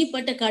 நீ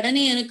பட்ட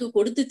கடனை எனக்கு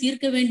கொடுத்து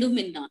தீர்க்க வேண்டும்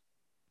என்றான்.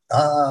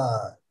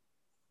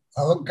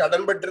 அவன்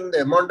கடன் பட்டிருந்த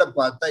அமௌண்ட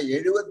பார்த்தா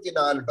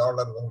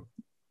 $74 தான்.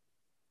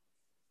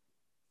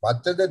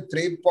 மற்றது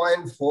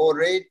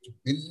 $3.48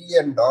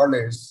 பில்லியன்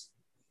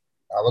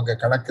அவங்க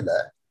கணக்குல.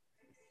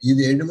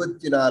 இது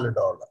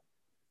 $74.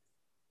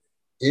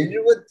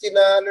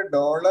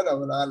 $74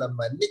 அவனால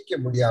மன்னிக்க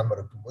முடியாம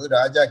இருக்கும்போது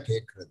ராஜா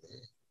கேட்கிறது,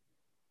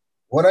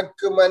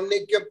 உனக்கு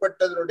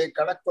மன்னிக்கப்பட்டதனுடைய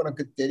கணக்கு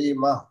உனக்கு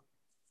தெரியுமா?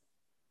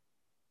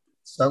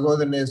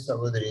 சகோதரனே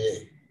சகோதரியே,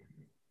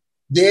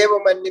 தேவ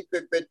மன்னிப்பை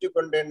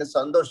பெற்றுக்கொண்டேன்னு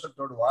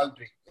சந்தோஷத்தோடு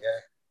வாழ்றீங்க.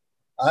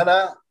 ஆனா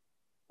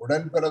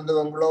உடன்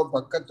பிறந்தவங்களோ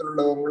பக்கத்தில்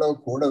உள்ளவங்களோ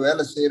கூட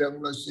வேலை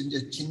செய்யறவங்களோ செஞ்ச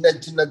சின்ன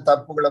சின்ன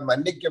தப்புகளை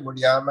மன்னிக்க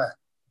முடியாம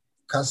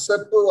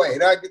கசப்பு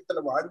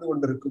வைராக்கியத்துல வாழ்ந்து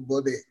கொண்டிருக்கும்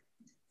போது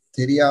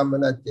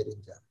தெரியாமல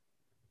தெரிஞ்சா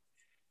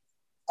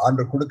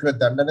ஆண்டு கொடுக்கிற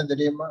தண்டனை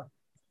தெரியுமா?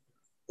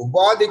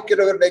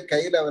 உபாதிக்கிறவருடைய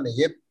கையில அவனை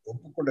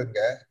ஒப்பு கொடுங்க,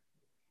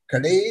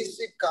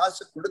 கடைசி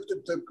காசு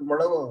கொடுத்துட்டு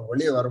மூலம்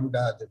வெளியே வர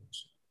முடியாது.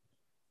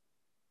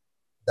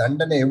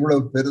 தண்டனை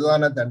எவ்வளவு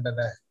பெரிதான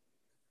தண்டனை,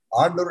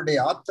 ஆண்டவருடைய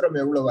ஆத்திரம்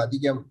எவ்வளவு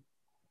அதிகம்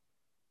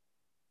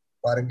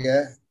பாருங்க.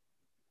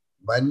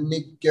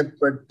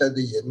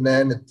 மன்னிக்கப்பட்டது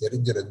என்னன்னு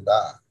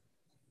தெரிஞ்சிருந்தா,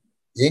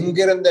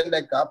 எங்கிருந்து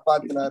என்னை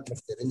காப்பாத்தினார்னு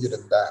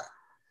தெரிஞ்சிருந்தா,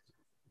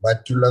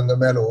 மற்றுள்ளவங்க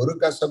மேல ஒரு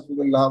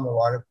கசப்பும் இல்லாம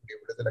வாழக்கூடிய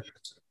விடுதலை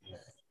கிடைச்சிருக்கு.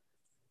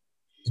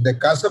 இந்த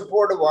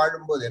கசப்போடு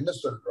வாழும்போது என்ன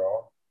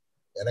சொல்றோம்?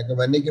 எனக்கு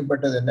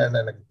மன்னிக்கப்பட்டது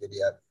என்னன்னு எனக்கு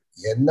தெரியாது,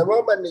 என்னவோ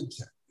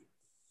மன்னிச்சேன்.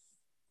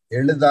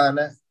 எளிதான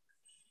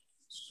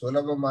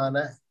சுலபமான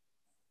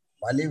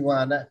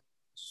மலிவான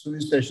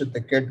சுவிசேஷத்தை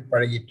கேட்டு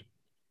பழகிட்டு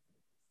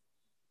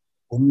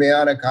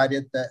உண்மையான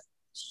காரியத்தை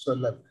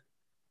சொல்ல,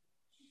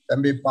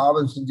 தம்பி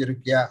பாவம்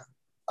செஞ்சிருக்கியா,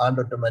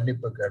 ஆண்டவர்ட்ட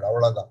மன்னிப்பு கேடு,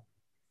 அவ்வளவுதான்.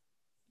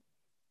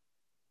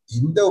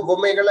 இந்த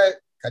உவமைகளை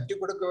கற்றுக்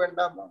கொடுக்க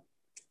வேண்டாமா?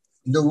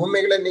 இந்த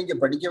உவமைகளை நீங்க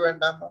படிக்க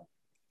வேண்டாமா?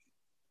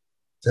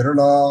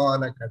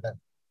 திரளான கடன்,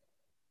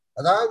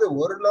 அதாவது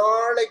ஒரு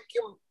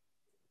நாளைக்கும்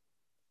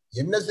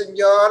என்ன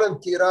செஞ்சாலும்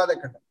தீராத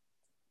கடன்,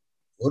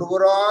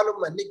 ஒருவராலும்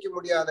மன்னிக்க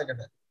முடியாத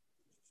கடன்,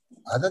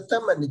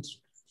 அதைத்தான் மன்னிச்சு.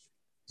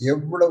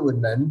 எவ்வளவு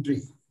நன்றி,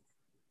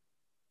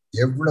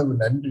 எவ்வளவு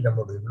நன்றி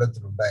நம்முடைய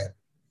உள்ளத்தில் உண்டாயிரு.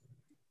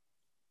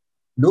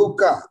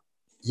 லூக்கா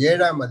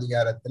 7ஆம்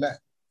அதிகாரத்துல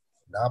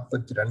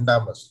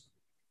 42ஆம் வசனம்.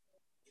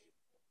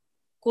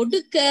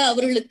 கொடுக்க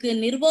அவர்களுக்கு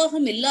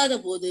நிர்வாகம் இல்லாத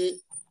போது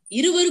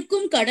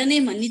இருவருக்கும் கடனை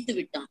மன்னித்து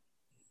விட்டான்.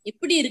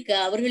 இப்படி இருக்க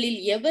அவர்களில்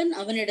எவன்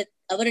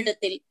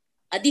அவரிடத்தில்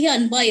அதிக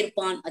அன்பா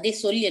இருப்பான், அதை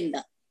சொல்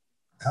என்றார்.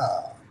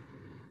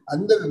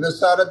 அந்த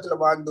விபசாரத்துல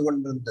வாழ்ந்து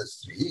கொண்டிருந்த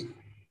ஸ்ரீ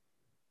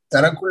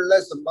தனக்குள்ள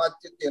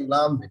சம்பாத்தியத்தை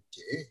எல்லாம்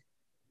விற்று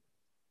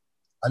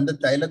அந்த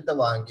தைலத்தை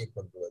வாங்கி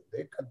கொண்டு வந்து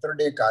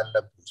கர்த்தருடைய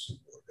காலில்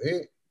பூசும் போது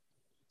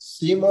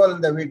சீமோன்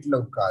இந்த வீட்டுல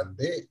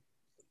உட்கார்ந்து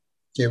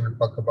டேபிள்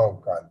பக்கமா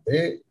உட்கார்ந்து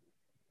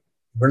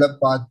இவளை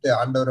பார்த்து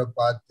ஆண்டவரை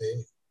பார்த்து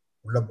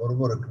உள்ள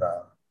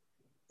முறுமுறுக்கிறான்.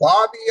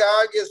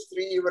 பாவியாகிய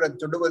ஸ்திரீ இவரை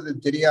தொடுவது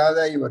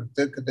தெரியாத இவர்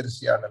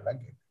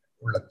தீர்க்கதரிசியானெல்லாம்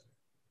உள்ளது.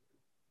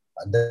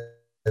 அந்த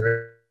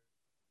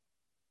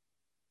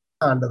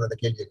ஆண்டவர் அந்த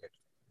கேள்வியை கேட்டு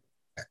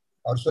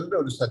அவர் சொல்ற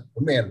ஒரு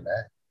உண்மை என்ன,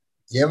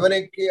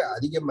 எவனுக்கு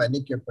அதிகம்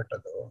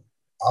மன்னிக்கப்பட்டதோ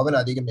அவன்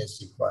அதிகம்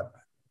நேசிப்பான்,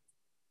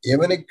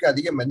 எவனுக்கு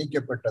அதிகம்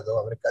மன்னிக்கப்பட்டதோ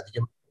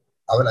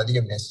அவன்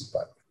அதிகம்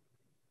நேசிப்பான்.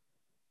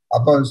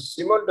 அப்ப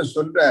சிமோன்ட்ட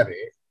சொல்றாரு,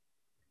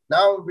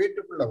 நான் உன்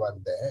வீட்டுக்குள்ள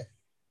வந்தேன்,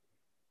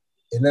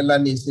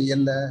 என்னெல்லாம் நீ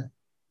செய்யல,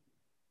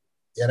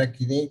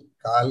 எனக்கு நீ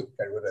கால்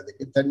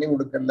கழுவுறதுக்கு தண்ணி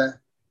கொடுக்கல,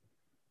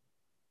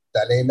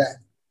 தலையில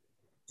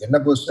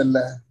எண்ணெய் பூசல்ல,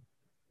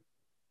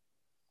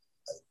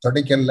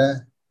 தொடைக்கல்ல,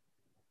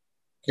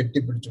 கெட்டி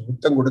பிடிச்சு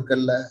முத்தம்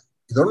கொடுக்கல,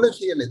 இது ஒண்ணும்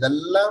செய்யல.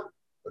 இதெல்லாம்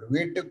ஒரு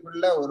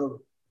வீட்டுக்குள்ள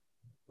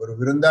ஒரு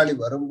விருந்தாளி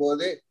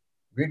வரும்போது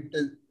வீட்டு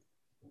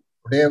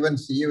உடையவன்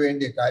செய்ய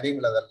வேண்டிய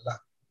காரியங்கள்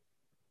அதெல்லாம்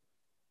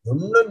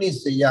ஒன்னும் நீ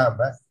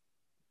செய்யாம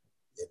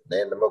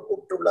என்னமோ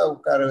கூப்பிட்டு உள்ள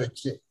உட்கார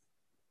வச்சு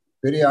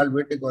பெரிய ஆள்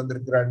வீட்டுக்கு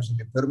வந்திருக்கிறான்னு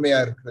சொல்லி பெருமையா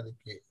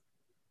இருக்கிறதுக்கு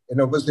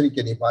என்ன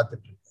உபசரிக்க நீ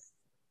பார்த்துட்டு இருக்க.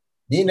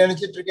 நீ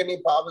நினைச்சிட்டு இருக்க நீ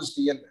பாவம்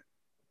செய்யல.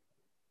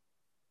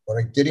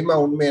 உனக்கு தெரியுமா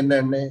உண்மை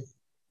என்னன்னு?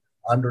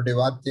 ஆண்டோடைய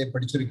வார்த்தையை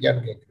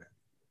படிச்சிருக்கியான்னு கேட்கிறேன்.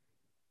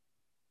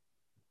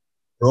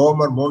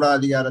 ரோமர் 3ஆம்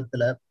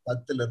அதிகாரத்துல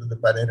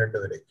 10-12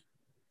 வரைக்கும்.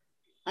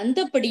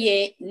 அந்தபடியே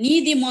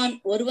நீதிமான்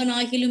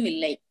ஒருவனாகிலும்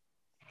இல்லை,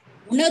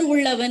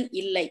 உணர்வுள்ளவன்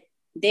இல்லை,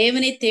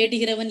 தேவனை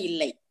தேடுகிறவன்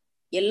இல்லை,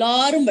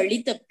 எல்லாரும் வழி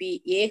தப்பி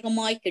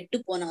ஏகமாய் கெட்டு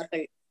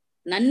போனார்கள்,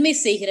 நன்மை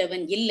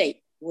செய்கிறவன் இல்லை,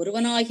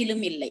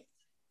 ஒருவனாகிலும் இல்லை.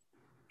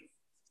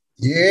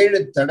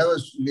 7 தடவை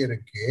சொல்லி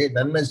இருக்கு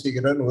நன்மை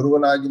செய்கிறவன்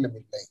ஒருவனாகிலும்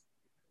இல்லை.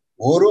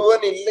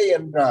 ஒருவன் இல்லை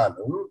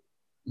என்றாலும்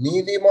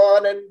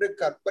நீதிமான் என்று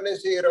கற்பனை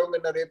செய்கிறவங்க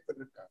நிறைய பேர்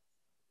இருக்காங்க.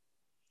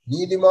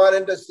 நீதிமான்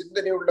என்ற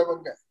சிந்தனை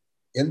உள்ளவங்க,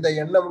 எந்த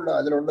எண்ணம் உள்ள,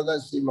 அதுல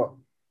ஒண்ணுதான் சீமோன்.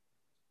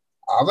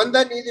 அவன்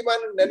தான்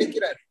நீதிமான்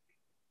நினைக்கிறார்.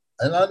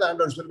 அதனாலதான்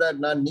ஆண்டவர் சொல்றாரு,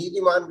 நான்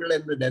நீதிமான்கள்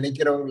என்று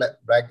நினைக்கிறவங்கள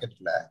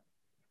பிராக்கெட்ல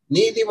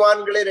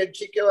நீதிமான்களை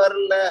ரட்சிக்க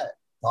வரல,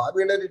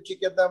 பாவிகளை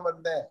ரட்சிக்கத்தான்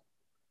வந்தேன்.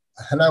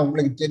 ஆனா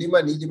உங்களுக்கு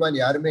தெரியுமா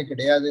நீதிமான் யாருமே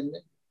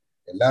கிடையாதுன்னு?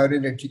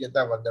 எல்லாரையும்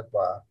ரட்சிக்கத்தான்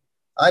வந்தப்பா.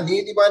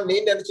 நீதிமான் நீ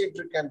நினைச்சிட்டு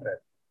இருக்கன்ற.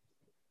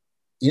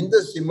 இந்த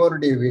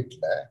சிமோனுடைய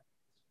வீட்டுல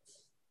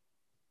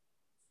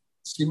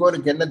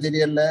சிமோனுக்கு என்ன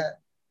தெரியல,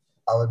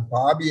 அவன்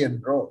பாவி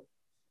என்றும்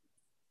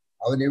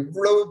அவன்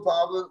எவ்வளவு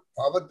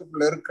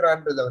பாவத்துக்குள்ள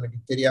இருக்கிறான்றது அவனுக்கு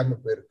தெரியாம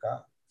போயிருக்கா,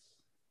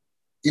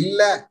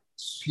 இல்ல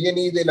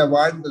சுயநீதியில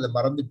வாழ்ந்ததை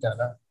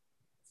மறந்துட்டானா?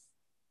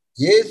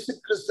 இயேசு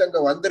கிறிஸ்து அங்க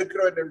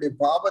வந்திருக்கிறவனுடைய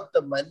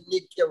பாவத்தை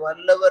மன்னிக்க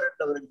வல்லவர்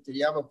என்று அவருக்கு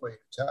தெரியாம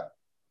போயிருச்சா?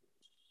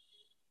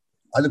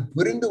 அது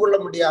புரிந்து கொள்ள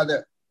முடியாத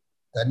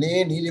தன்னே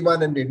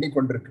நீதிமான் என்று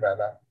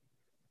எண்ணிக்கொண்டிருக்கிறானா?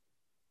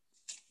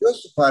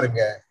 யோசிச்சு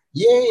பாருங்க.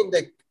 ஏன் இந்த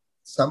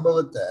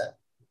சம்பவத்தை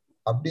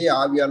அப்படியே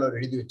ஆவியானவர்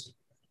எழுதி வச்சிருக்க?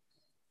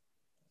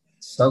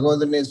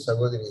 சகோதரனே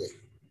சகோதரியே,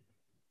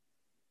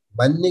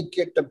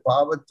 மன்னிக்கிட்ட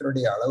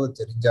பாவத்தினுடைய அளவு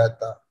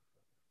தெரிஞ்சாதான்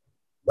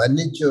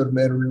மன்னிச்சோர்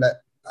மேலுள்ள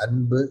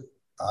அன்பு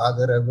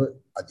ஆதரவு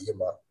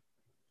அதிகமாகும்,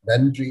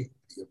 நன்றி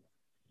அதிகமாகும்.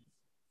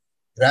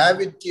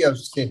 Gravity of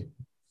sin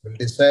will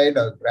decide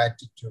our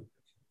gratitude.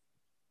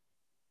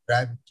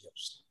 Gravity of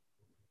sin.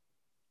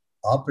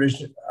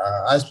 Operation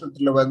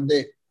ஆஸ்பத்திரியில வந்து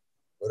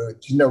ஒரு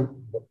சின்ன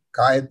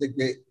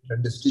காயத்துக்கு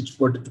 2 ஸ்டிச்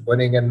போட்டுட்டு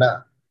போனீங்கன்னா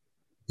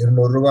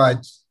 200 ரூபாய்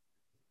ஆச்சு.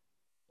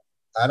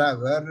 ஆனா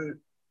வேற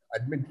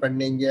அட்மிட்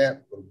பண்ணீங்க,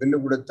 ஒரு பில்லு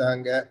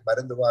கொடுத்தாங்க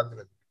மருந்து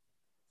வாங்குறது,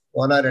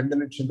 போனா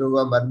 2 லட்சம்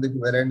ரூபாய் மருந்துக்கு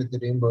விலைன்னு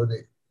தெரியும் போது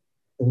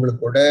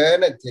உங்களுக்கு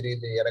உடனே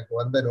தெரியுது எனக்கு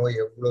வந்த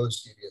நோய் எவ்வளவு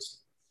சீரியஸ்.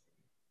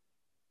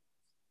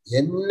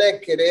 என்ன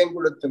கிரயம்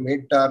கொடுத்து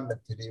மீட்டார்னு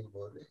தெரியும்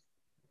போது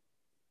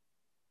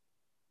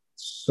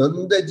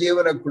சொந்த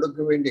ஜீவனை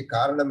கொடுக்க வேண்டிய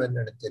காரணம்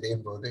என்னன்னு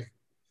தெரியும் போது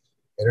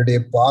என்னுடைய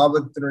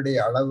பாவத்தினுடைய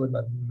அளவு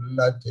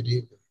நல்லா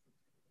தெரியுது.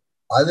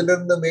 அதுல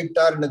இருந்து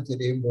மீட்டார்னு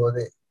தெரியும்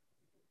போது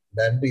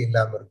நன்றி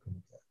இல்லாம இருக்க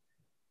முடியாது.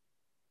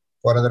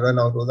 போன தடவை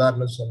நான் ஒரு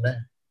உதாரணம் சொன்னேன்.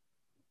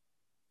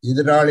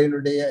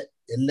 எதிராளியினுடைய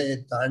எல்லையை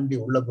தாண்டி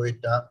உள்ள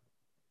போயிட்டான்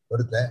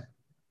ஒருத்தன்,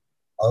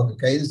 அவங்க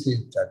கைது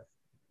செய்தாங்க.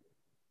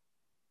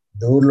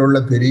 இந்த ஊர்ல உள்ள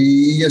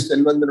பெரிய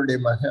செல்வந்தனுடைய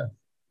மகன்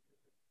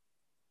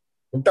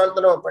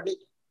முட்டாள்தனம் பண்ணி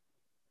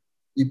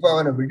இப்ப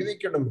அவனை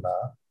விடுவிக்கணும்னா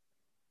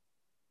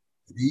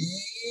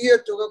பெரிய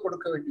தொகை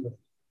கொடுக்க வேண்டி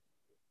வரும்.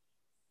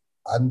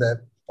 அந்த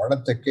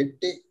பணத்தை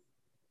கெட்டி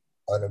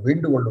அவனை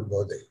வீண்டு கொள்ளும்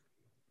போது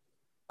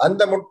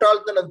அந்த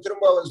முட்டாள்தனம்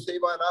திரும்ப அவன்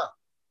செய்வானா?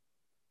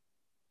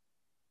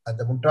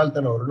 அந்த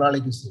முட்டாள்தனம் ஒரு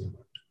நாளைக்கு செய்ய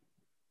மாட்டான்.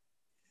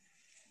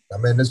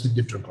 நம்ம என்ன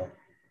செஞ்சிட்டு இருக்கோம்?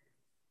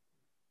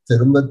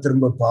 திரும்ப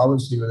திரும்ப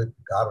பாவம்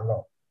செய்வதற்கு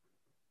காரணம்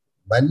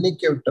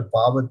மன்னிக்க விட்ட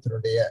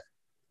பாவத்தினுடைய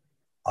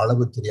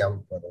அளவு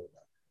தெரியாம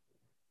போறதுதான்.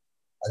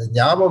 அது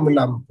ஞாபகம்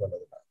இல்லாம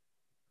போனதுதான்.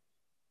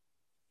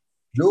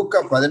 லூக்கா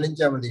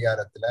 15ஆம்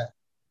அதிகாரத்துல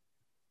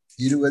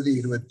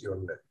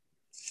 20-21.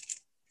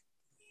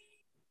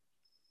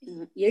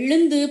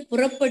 எழுந்து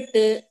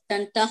புறப்பட்டு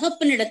தன்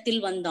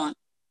தகப்பனிடத்தில் வந்தான்.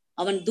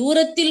 அவன்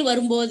தூரத்தில்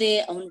வரும்போதே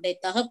அவனுடைய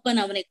தகப்பன்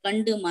அவனை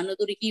கண்டு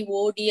மனதுருகி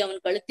ஓடி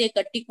அவன் கழுத்தை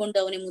கட்டி கொண்டு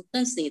அவனை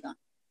முத்தம் செய்தான்.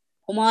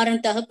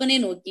 குமாரன் தகப்பனை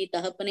நோக்கி,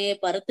 தகப்பனே,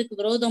 பரத்துக்கு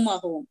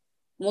விரோதமாகவும்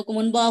உமக்கு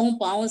முன்பாகவும்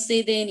பாவம்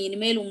செய்தேன்.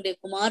 இனிமேல் உம்முடைய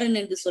குமாரன்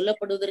என்று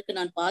சொல்லப்படுவதற்கு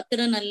நான்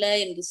பாத்திரன் அல்ல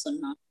என்று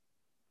சொன்னான்.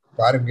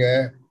 பாருங்க,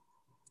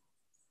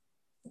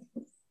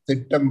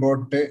 திட்டம்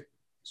போட்டு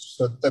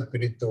சொத்தை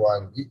பிரித்து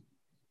வாங்கி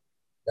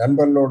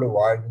நண்பர்களோடு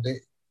வாழ்ந்து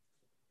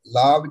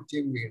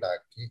லாபத்தையும்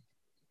வீணாக்கி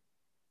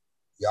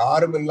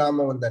யாரும்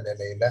இல்லாம வந்த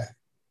நிலையில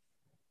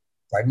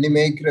பண்ணி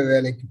மேய்க்கிற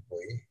வேலைக்கு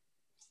போய்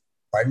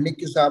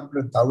பண்ணிக்கு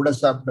சாப்பிட தவிட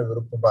சாப்பிட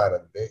விருப்பமா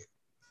இருந்து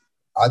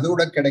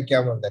அதோட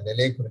கிடைக்காம அந்த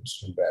நிலையை குறித்து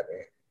சொல்றாரு.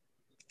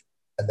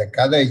 அந்த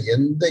கதை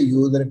எந்த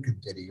யூதருக்கு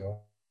தெரியும்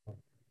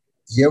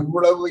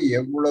எவ்வளவு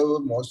எவ்வளவு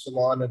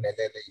மோசமான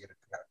நிலையில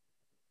இருக்கிறார்.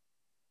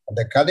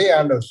 அந்த கதையை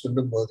ஆண்டவர்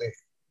சொல்லும் போது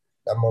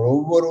நம்ம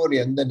ஒவ்வொருவர்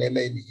எந்த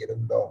நிலையில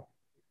இருந்தோம்,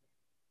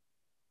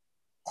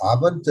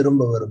 அவன்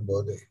திரும்ப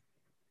வரும்போது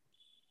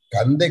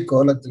கந்தை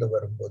கோலத்துல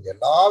வரும்போது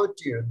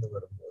எல்லாவற்றையும் எழுந்து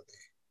வரும்போது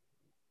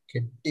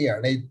கெட்டி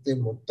அணைத்து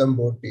முத்தம்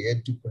போட்டு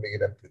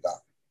ஏற்றுக்கொள்கிற பிதா,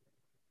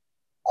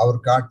 அவர்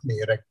காட்டின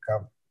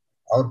இரக்கம்,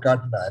 அவர்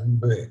காட்டின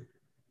அன்பு,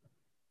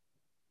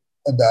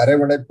 அந்த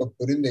அரவணைப்பை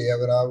புரிந்த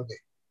எவராவது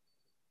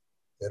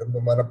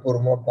திரும்ப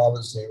மனப்பூர்வமா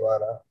பாவம்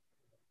செய்வாரா?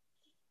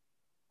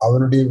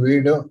 அவனுடைய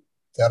வீடும்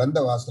திறந்த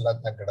வாசலா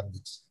தான்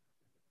கிடந்துச்சு.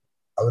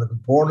 அவருக்கு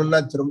போகணும்னா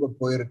திரும்ப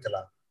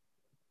போயிருக்கலாம்,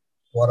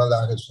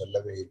 போனதாக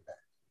சொல்லவே இல்லை.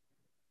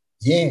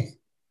 ஏன்?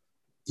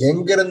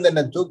 எங்கிருந்து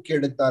என்ன தூக்கி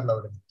எடுத்தார்னு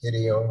அவருக்கு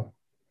தெரியும்,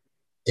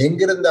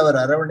 எங்கிருந்து அவர்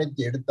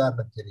அரவணைத்து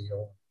எடுத்தார்னு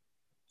தெரியும்,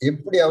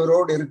 எப்படி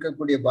அவரோடு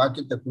இருக்கக்கூடிய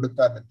பாக்கியத்தை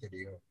கொடுத்தார்னு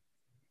தெரியும்.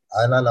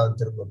 அதனால அவன்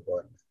திரும்ப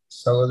போவார்.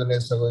 சகோதரனே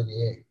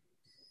சகோதரியே,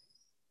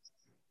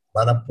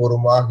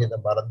 மனப்பூர்வமாக இதை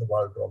மறந்து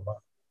வாழ்றோமா?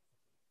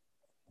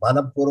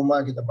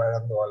 மனப்பூர்வமாக இதை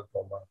மறந்து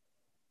வாழ்றோமா?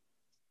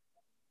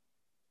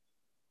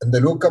 இந்த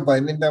லூக்கா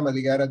 15ஆம்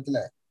அதிகாரத்துல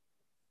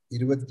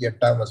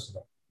 28ஆம்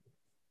வசனம்.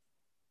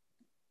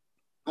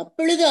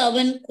 அப்பொழுது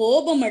அவன்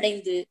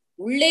கோபமடைந்து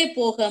உள்ளே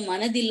போக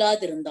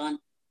மனதில்லாதிருந்தான்.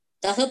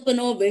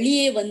 தகப்பனோ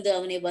வெளியே வந்து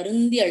அவனை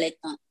வருந்தி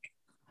அழைத்தான்.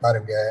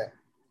 பாருங்க,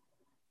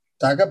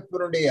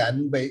 தகப்பனுடைய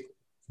அன்பை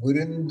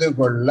புரிந்து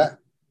கொள்ள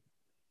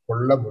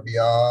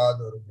முடியாத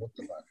ஒரு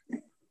மூத்தமாக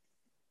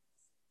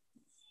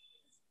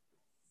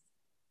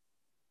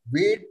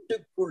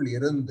வீட்டுக்குள்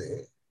இருந்து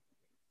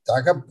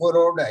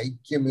தகப்பனோடு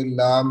ஐக்கியம்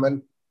இல்லாமல்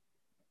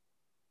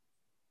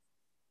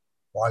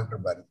வாழ்ற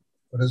மாதிரி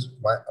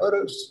ஒரு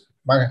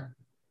மகன்.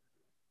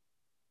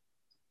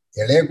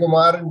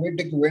 இளையகுமாரன்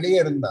வீட்டுக்கு வெளியே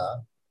இருந்தா,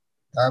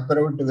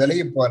 தகப்பனை விட்டு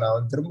வெளியே போன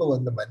அவன் திரும்ப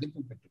வந்து மன்னிப்பு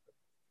பெற்று.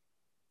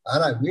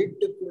 ஆனா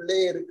வீட்டுக்குள்ளே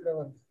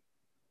இருக்கிறவன்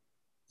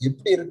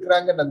எப்படி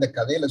இருக்கிறாங்கன்னு அந்த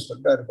கதையில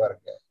சொல்றாரு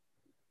பாருங்க.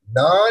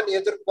 நான்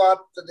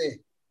எதிர்பார்த்ததே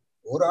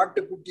ஒரு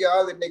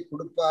ஆட்டுக்குட்டியாவது என்னை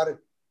கொடுப்பாரு,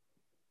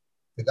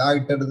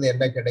 பிதாகிட்ட இருந்து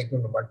என்ன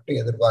கிடைக்கும்னு மட்டும்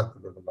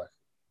எதிர்பார்க்கணுமா?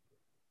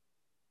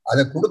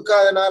 அதை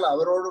கொடுக்காதனால்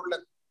அவரோடு உள்ள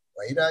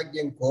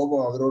வைராக்கியம்,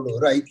 கோபம், அவரோடு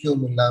ஒரு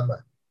ஐக்கியமும் இல்லாம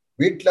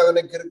வீட்டுல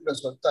அவனுக்கு இருக்கிற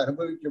சொத்தை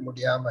அனுபவிக்க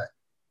முடியாம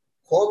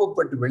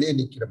கோபப்பட்டு வெளியே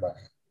நிக்கிறமாக.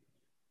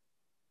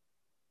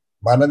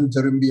 மனம்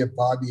திரும்பிய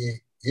பாவியை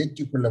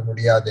ஏற்றுக்கொள்ள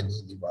முடியாத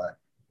நீதிமான்,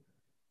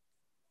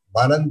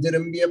 மனம்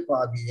திரும்பிய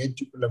பாவியை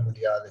ஏற்றுக்கொள்ள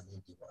முடியாத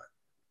நீதிமான்.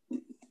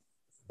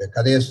 இந்த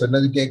கதையை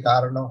சொன்னதுக்கே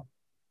காரணம்,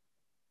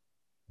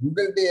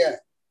 உங்களுடைய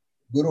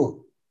குரு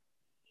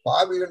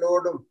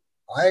பாவிகளோடும்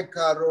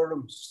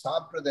ஆயக்காரோடும்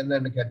சாப்பிடுறது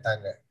என்னன்னு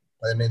கேட்டாங்க.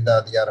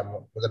 15ஆம் அதிகாரம்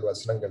முதல்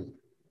வசனங்கள்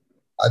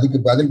அதுக்கு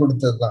பதில்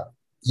கொடுத்ததுதான்.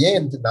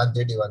 ஏன் நான்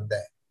தேடி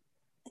வந்தேன்?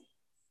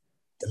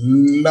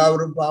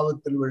 எல்லாரும்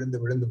பாவத்தில் விழுந்து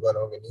விழுந்து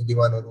போறவங்க,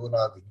 நீதிமான்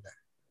ஒருவனாவது இல்லை.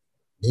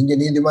 நீங்க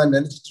நீதிமான்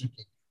நினைச்சிட்டு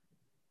இருக்கீங்க.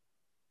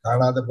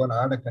 காணாத போன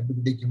ஆடை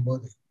கண்டுபிடிக்கும்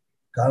போது,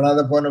 காணாத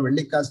போன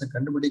வெள்ளிக்காசை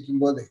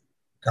கண்டுபிடிக்கும் போது,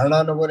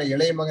 காணாத போன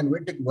இளைய மகன்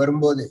வீட்டுக்கு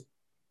வரும்போது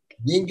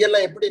நீங்க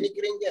எல்லாம் எப்படி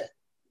நிக்கிறீங்க?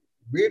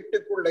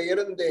 வீட்டுக்குள்ள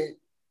இருந்து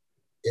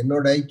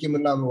என்னோட ஐக்கியம்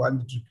இல்லாம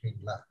வாழ்ந்துட்டு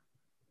இருக்கீங்களா?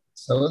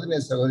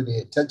 சகோதரி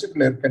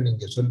சர்ச்சுக்குள்ள இருக்க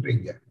நீங்க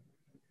சொல்றீங்க,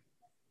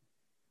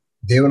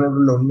 தேவனோடு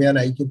உள்ள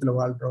உண்மையான ஐக்கியத்துல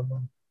வாழ்றோமா?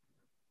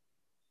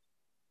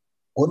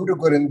 1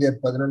 கொரிந்தியர்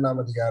 11ஆம்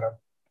அதிகாரம்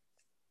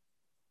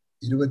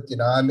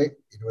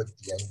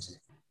 24-25.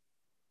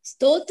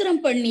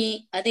 ஸ்தோத்திரம் பண்ணி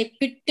அதை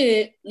பிட்டு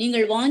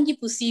நீங்கள் வாங்கி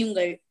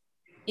புசியுங்கள்,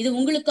 இது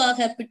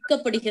உங்களுக்காக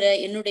பிற்கப்படுகிற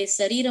என்னுடைய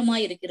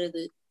சரீரமாய்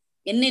இருக்கிறது,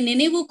 என்னை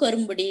நினைவு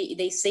கரும்படி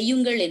இதை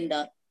செய்யுங்கள்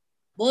என்றார்.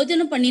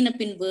 போஜனம் பண்ணின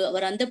பின்பு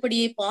அவர்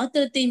அந்தபடியே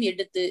பாத்திரத்தையும்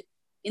எடுத்து,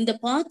 இந்த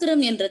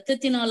பாத்திரம் என்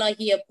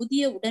இரத்தத்தினாலாகிய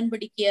புதிய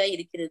உடன்படிக்கையாய்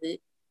இருக்கிறது,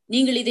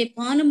 நீங்கள் இதை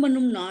பானம்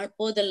பண்ணும் நாள்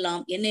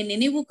போதெல்லாம் என்னை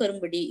நினைவு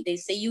கரும்படி இதை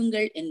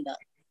செய்யுங்கள்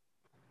என்றார்.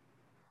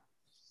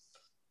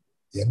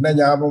 என்ன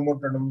ஞாபகம்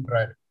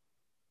ஊட்டணும்ன்றாரு?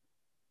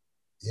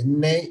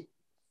 என்னை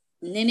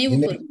நினைவு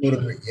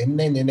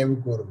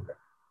கூறுங்கள்.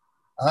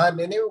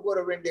 நினைவு கூற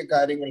வேண்டிய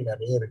காரியங்கள்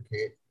நிறைய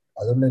இருக்கு,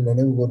 அது ஒண்ணு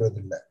நினைவு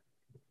கூறுவதில்லை.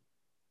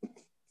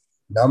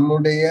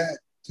 நம்முடைய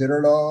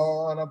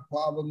திரளான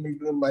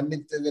பாவங்களுக்கு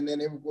மன்னித்தது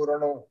நினைவு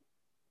கூறணும்.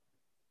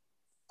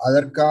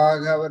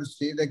 அதற்காக அவர்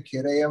செய்த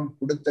கிரயம்,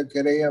 கொடுத்த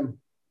கிரயம்,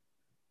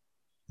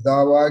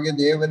 பிதாவாகிய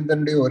தேவன்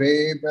தன்னுடைய ஒரே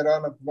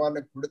பேரான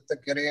குமாரனை கொடுத்த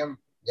கிரயம்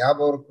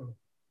ஞாபகம் இருக்கணும்.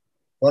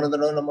 போன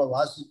தடவை நம்ம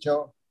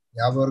வாசிச்சோம்,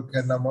 ஞாபகம் இருக்கு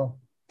என்னமோ,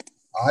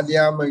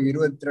 ஆதியாகமம்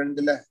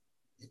 22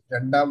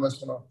 2ஆம்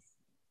வசனம்,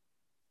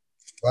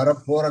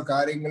 வரப்போற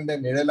காரியங்களுடைய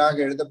நிழலாக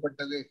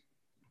எழுதப்பட்டது.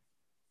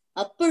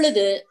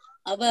 அப்பொழுது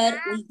அவர்,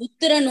 உன்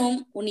புத்திரனும்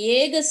உன்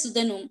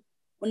ஏகசுதனும்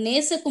உன்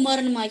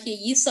நேசகுமாரனுமாகிய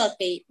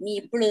ஈசாக்கை நீ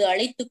இப்பொழுது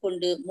அழைத்து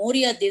கொண்டு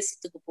மோரியா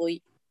தேசத்துக்கு போய்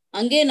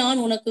அங்கே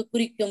நான் உனக்கு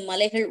குறிக்கும்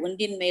மலைகள்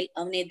ஒன்றின் மேல்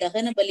அவனை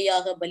தகன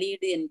பலியாக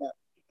பலியிடு என்றார்.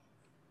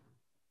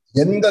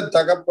 எந்த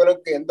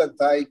தகப்பனுக்கு எந்த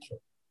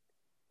தாய்க்கும்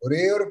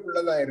ஒரே ஒரு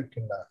பிள்ளைதான்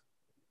இருக்குன்னா,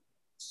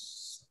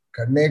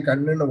 கண்ணே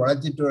கண்ணுன்னு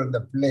வளர்த்திட்டு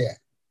வந்த பிள்ளைய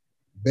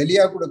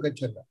பலியா கொடுக்க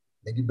சொன்னா.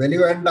 இன்னைக்கு பலி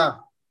வேண்டாம்,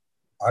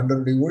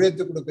 ஆண்டவருடைய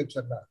ஊழியத்தை கொடுக்க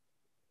சொன்னா,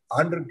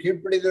 ஆண்டவர்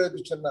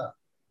கீழ்ப்படிதலுக்கு சொன்னா,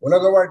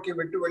 உலக வாழ்க்கையை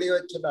விட்டு வெளியே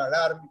வச்சுன்னா அழ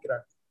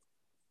ஆரம்பிக்கிறாங்க.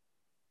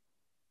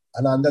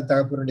 ஆனா அந்த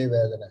தகப்பனுடைய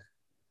வேதனை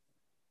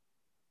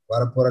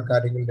வரப்போற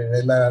காரியங்கள்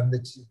எல்லாம்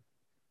இருந்துச்சு.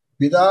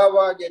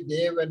 பிதாவாகிய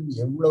தேவன்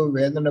எவ்வளவு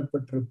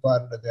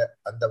வேதனைப்பட்டிருப்பார்ன்றத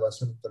அந்த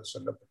வசனத்துல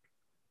சொல்லப்பட்டு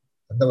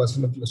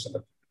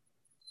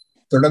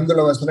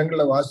தொடர்ந்துள்ள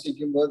வசனங்களை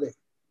வாசிக்கும் போது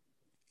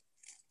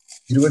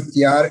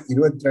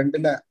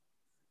 22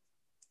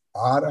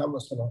 6ஆம்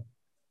வசனம்,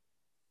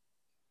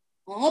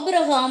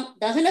 ஆபிரகாம்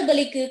தகன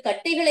பலிக்கு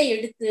கட்டைகளை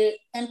எடுத்து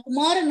தன்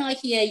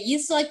குமாரனாகிய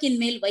ஈசாக்கின்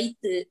மேல்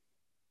வைத்து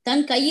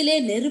தன் கையிலே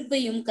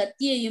நெருப்பையும்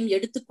கத்தியையும்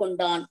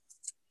எடுத்துக்கொண்டான்.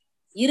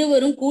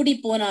 இருவரும் கூடி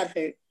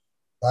போனார்கள்.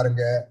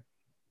 பாருங்க,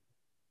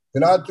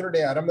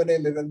 பிலாத்தினுடைய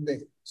அரண்மனையிலிருந்து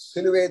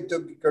சிலுவையை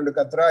தூக்கி கொண்டு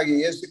கர்த்தராகிய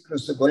இயேசு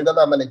கிறிஸ்து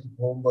கொல்கதா மலைக்கு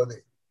போகும்போது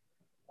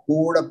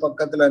கூட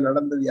பக்கத்துல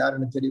நடந்தது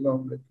யாருன்னு தெரியுமா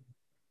உங்களுக்கு?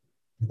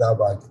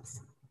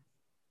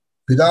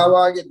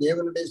 பிதாவாகிய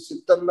தேவனுடைய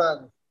சித்தம்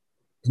தான்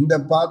இந்த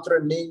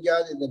பாத்திரம்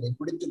நீங்காது, இதை நீ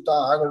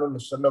குடித்துத்தான்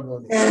ஆகணும்னு சொன்ன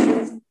போது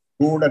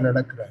கூட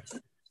நடக்கிறார்.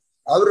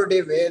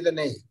 அவருடைய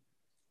வேதனை,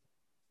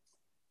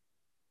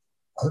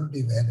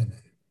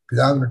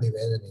 பிதாவினுடைய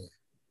வேதனை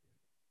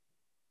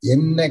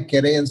என்ன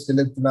கிரயம்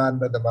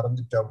செலுத்தினார்ன்றதை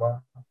மறந்துட்டோமா?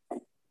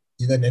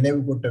 இதை நினைவு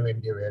கூட்ட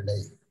வேண்டிய வேலை,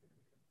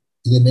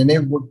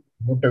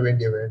 மூட்ட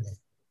வேண்டிய வேலை.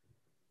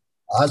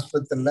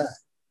 ஆஸ்பத்திரியில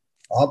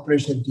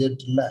ஆபரேஷன்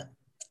தியேட்டர்ல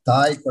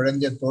தாய்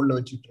குழந்தைய தோல்ல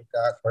வச்சுட்டு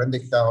இருக்கா,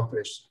 குழந்தைக்கு தான்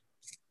ஆபரேஷன்.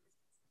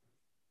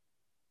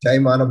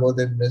 டைம் ஆன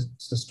போது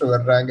சிஸ்டர்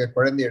வர்றாங்க,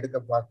 குழந்தைய எடுக்க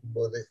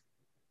பார்க்கும்போது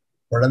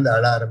குழந்தை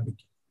அழ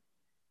ஆரம்பிக்கும்,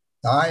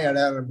 தாய் அழ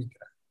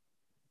ஆரம்பிக்கிறாங்க.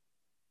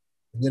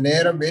 கொஞ்ச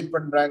நேரம் வெயிட்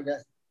பண்றாங்க,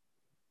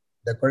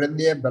 இந்த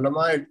குழந்தைய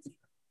பலமா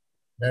எடுத்துட்டாங்க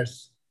நர்ஸ்.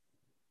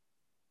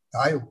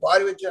 தாய்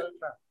உப்பாரி வச்சு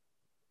அழுறான்,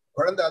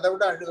 குழந்தை அதை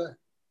விட அழுவ.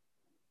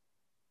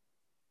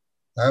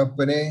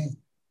 தகப்பனே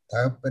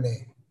தகப்பனே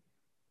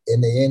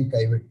என்னை ஏன்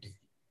கைவிட்டி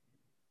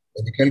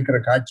என்று கேட்கிற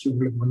காட்சி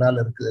உங்களுக்கு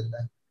முன்னால் இருக்குது இல்ல?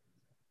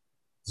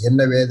 என்ன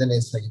வேதனை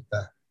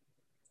சகித்தார்.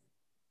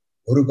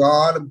 ஒரு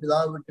காலம்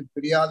பிதாவை விட்டு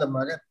பிரியாத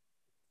மகன்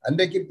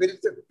அன்றைக்கு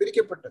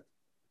பிரிக்கப்பட்டது.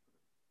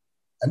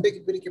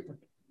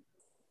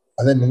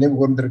 அதை நினைவு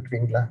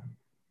கூர்ந்திருக்கிறீங்களா?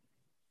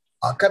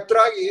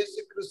 கர்த்தராகிய இயேசு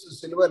கிறிஸ்து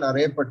சிலுவையில்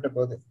அறையப்பட்ட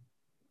போது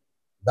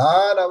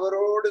நான்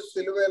அவரோடு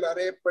சிலுவையில்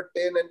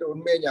அறையப்பட்டேன் என்று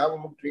உண்மையை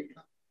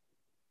ஞாபகமுற்றீங்களா?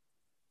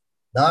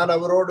 நான்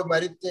அவரோடு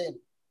மரித்தேன்,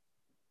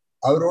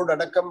 அவரோடு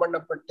அடக்கம்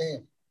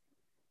பண்ணப்பட்டேன்,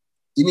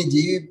 இனி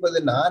ஜீவிப்பது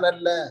நான்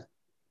அல்ல,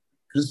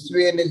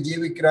 கிறிஸ்துவே என்னில்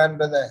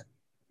ஜீவிக்கிறான்றத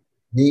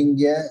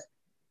நீங்க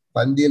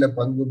பந்தியில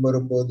பங்கு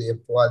வரும்போது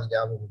எப்போது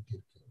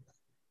ஞாபகமுற்றிருக்கீங்களா?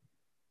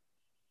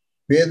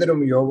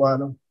 பேதுரும்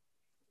யோவானும்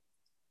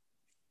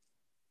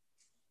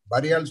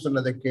மரியாள்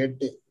சொன்னதை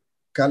கேட்டு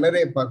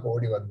கல்லறை பார்க்க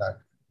ஓடி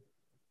வந்தாங்க.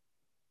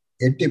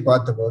 எட்டி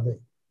பார்த்த போது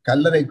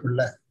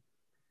கல்லறைக்குள்ள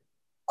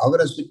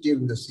அவரை சுற்றி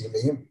இருந்த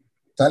சீலையும்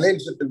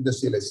தலையில் சுற்றி இருந்த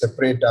சீலை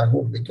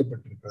செப்பரேட்டாகவும்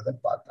வைக்கப்பட்டிருக்கிறத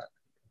பார்த்தாங்க.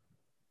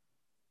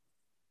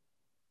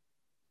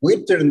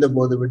 உயிர்த்தெழுந்த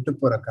போது விட்டு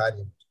போற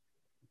காரியம்.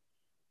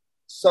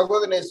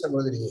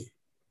 சகோதரியே,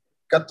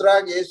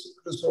 கர்த்தராகிய இயேசு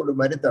கிறிஸ்துவோடு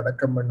மரித்து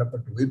அடக்கம்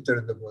பண்ணப்பட்டு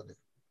உயிர்த்தெழுந்த போது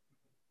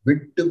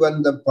விட்டு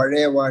வந்த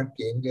பழைய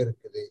வாழ்க்கை எங்க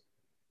இருக்குது?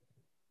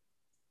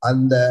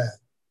 அந்த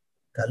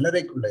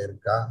கல்லறைக்குள்ள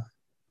இருக்கா?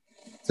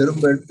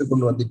 திரும்ப எடுத்து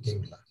கொண்டு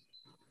வந்துட்டீங்களா?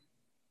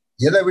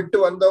 எதை விட்டு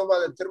வந்தோமோ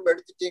அதை திரும்ப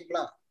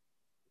எடுத்துட்டீங்களா?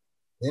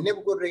 நினைவு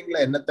கூறுறீங்களா?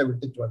 என்னத்தை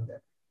விட்டுட்டு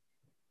வந்தேன்?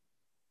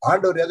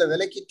 ஆண்டவர் எதை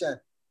விலக்கிட்டார்,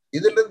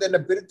 இதுல இருந்து என்ன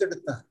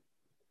பிரித்தெடுத்தார்,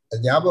 அது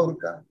ஞாபகம்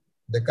இருக்கா?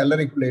 இந்த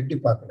கல்லறைக்குள்ள எட்டி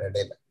பார்க்கணும்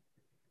இடையில.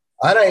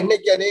 ஆனா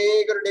இன்னைக்கு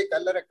அநேகருடைய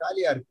கல்லறை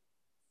காலியா இருக்கு.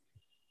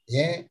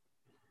 ஏன்?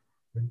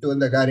 விட்டு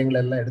வந்த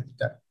காரியங்கள் எல்லாம்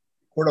எடுத்துட்டார்,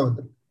 கூட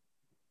வந்துருக்கு.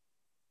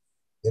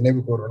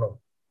 நினைவு கூறணும்.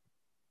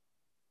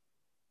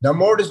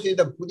 நம்மோடு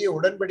செய்த புதிய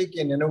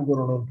உடன்படிக்கையை நினைவு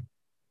கூறணும்.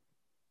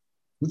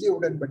 புதிய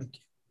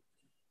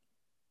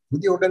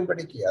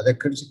உடன்படிக்கை அதை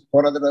கழிச்சு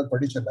போனதுல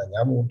படிச்சா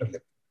ஞாபகம் விட்டல.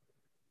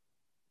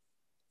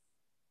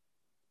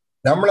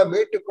 நம்மளை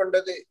மீட்டு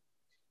கொண்டது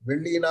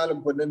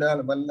வெள்ளியினாலும்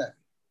பொன்னினாலும் அல்ல,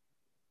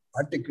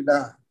 ஆட்டுக்கிடா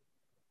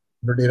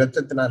என்னுடைய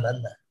இரத்தத்தினால்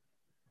அல்ல,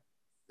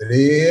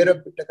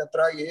 வெளியேறப்பட்ட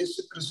கர்த்தராகிய இயேசு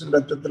கிறிஸ்து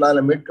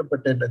இரத்தத்தினால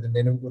மீட்கப்பட்ட என்றது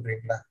நினைவு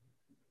கூறுறீங்களா?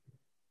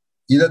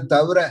 இதை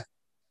தவிர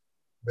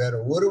வேற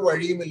ஒரு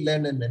வழியும்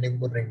இல்லைன்னு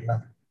நினைவுறீங்களா?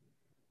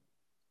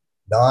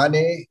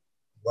 நானே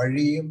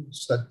வழியும்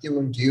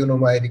சத்தியமும்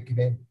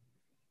ஜீவனுமாயிருக்கிறேன்,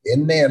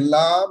 என்னை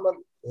அல்லாமல்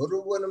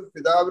ஒருவனும்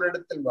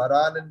பிதாவினிடத்தில்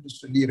வரான் என்று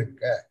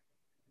சொல்லியிருக்க,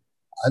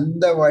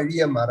 அந்த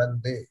வழியை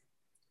மறந்து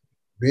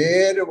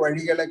வேறு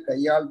வழிகளை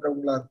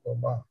கையாளுறவங்களா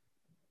இருக்கோமா?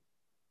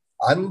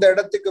 அந்த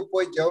இடத்துக்கு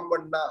போய் ஜெபம்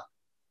பண்ணா,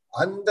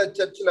 அந்த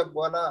சர்ச்சில்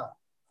போனா,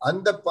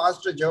 அந்த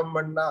பாஸ்டர் ஜெபம்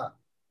பண்ணா,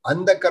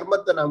 அந்த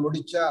கர்மத்தை நான்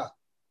முடிச்சா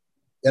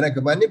எனக்கு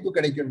மன்னிப்பு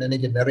கிடைக்கும்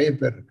நினைக்க நிறைய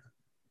பேர் இருக்கு.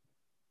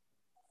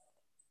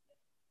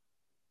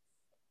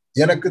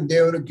 எனக்கு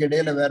தேவனுக்கு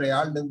இடையில வேற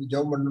யாழ் இருந்து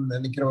ஜெபம் பண்ணணும்னு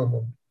நினைக்கிறவங்க,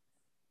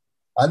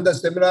 அந்த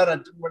செமினார்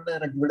அட்டென்ட் பண்ண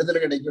எனக்கு விடுதலை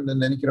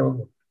கிடைக்கும்னு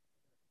நினைக்கிறவங்க.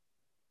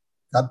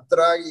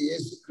 கர்த்தராகிய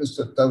இயேசு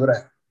கிறிஸ்து தவிர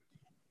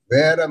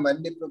வேற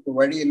மன்னிப்புக்கு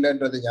வழி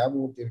இல்லைன்றதை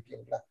ஞாபகத்தில்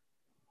இருக்கீங்களா?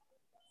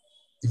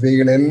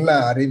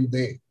 இவைகளெல்லாம்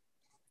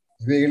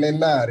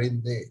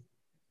அறிந்து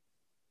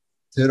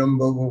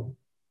திரும்பவும்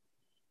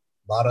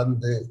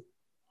மறந்து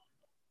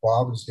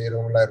பாவம்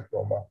செய்யறவங்களா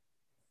இருக்கிறோமா?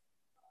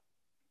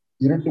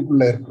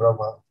 இருட்டுக்குள்ள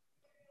இருக்கிறோமா?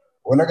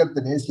 உலகத்தை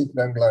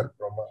நேசிக்கிறாங்களா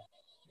இருக்கிறோமா?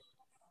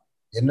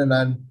 என்ன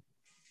நான்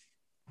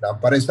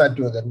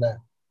பறைசாற்றுவது என்ன?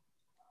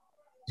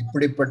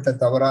 இப்படிப்பட்ட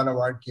தவறான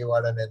வாழ்க்கையை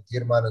வாழ நான்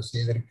தீர்மானம்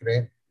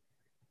செய்திருக்கிறேன்.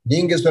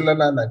 நீங்க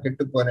சொல்லலாம் நான்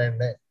கெட்டு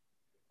போனேன்னு,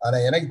 ஆனா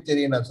எனக்கு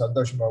தெரியும் நான்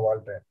சந்தோஷமா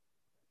வாழ்றேன்.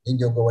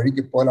 நீங்க உங்க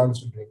வழிக்கு போலான்னு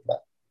சொல்றீங்களா?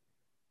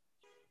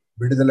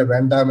 விடுதலை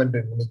வேண்டாம் என்று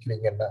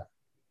நினைக்கிறீங்கன்னா,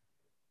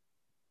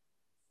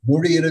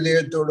 முழு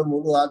இருதயத்தோடு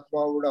முழு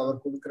ஆத்மாவோடு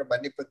அவர் கொடுக்கிற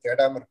மன்னிப்பை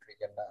தேடாம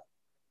இருக்கிறீங்கன்னா,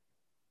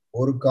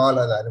 ஒரு கால்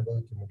அதை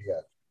அனுபவிக்க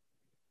முடியாது.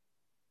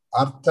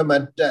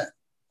 அர்த்தமற்ற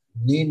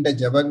நீண்ட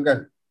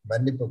ஜபங்கள்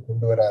மன்னிப்பை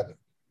கொண்டு வராது.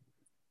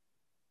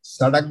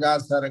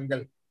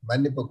 சடங்காசாரங்கள்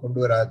மன்னிப்பை கொண்டு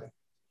வராது.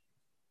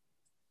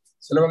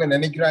 சிலவங்க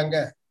நினைக்கிறாங்க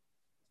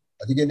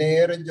அதிக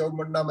நேரம் ஜெபம்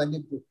பண்ணா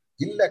மன்னிப்பு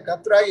இல்ல.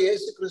 கர்த்தராகிய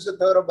இயேசு கிறிஸ்து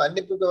தவிர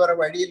மன்னிப்புக்கு வர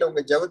வழியில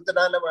உங்க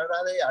ஜெபத்தினால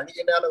வராது,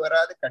 அழுகினால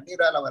வராது,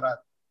 கண்ணீரால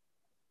வராது.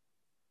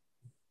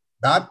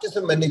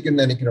 பாப்டிசம்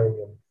மன்னிக்குன்னு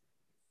நினைக்கிறவங்க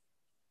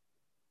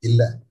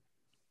இல்ல.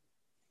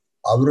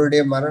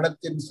 அவருடைய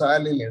மரணத்தின்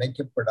சாலில்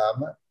இணைக்கப்படாம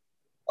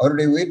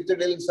அவருடைய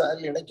உயிர்த்தெழுதலின்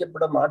சாலில்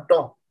இணைக்கப்பட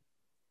மாட்டோம்.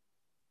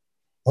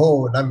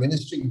 நான்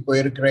மினிஸ்ட்ரிக்கு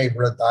போயிருக்கிறேன்,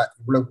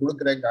 இவ்வளவு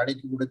கொடுக்குறேன்,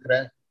 காணிக்கை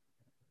கொடுக்குறேன்,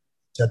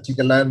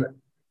 சர்ச்சுக்கெல்லாம்,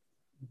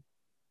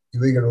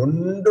 இவைகள்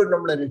ஒன்றும்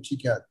நம்மளை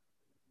ரட்சிக்காது.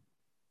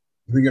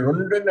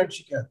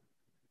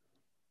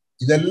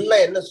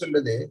 இதெல்லாம் என்ன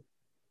சொல்லுது?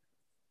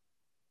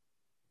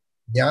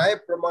 நியாய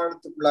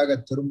பிரமாணத்துக்குள்ளாக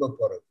திரும்ப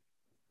போறது.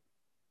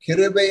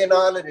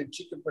 கிருபையினால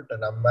ரட்சிக்கப்பட்ட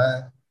நம்ம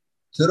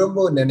திரும்ப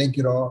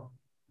நினைக்கிறோம்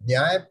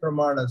நியாய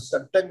பிரமாண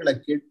சட்டங்களை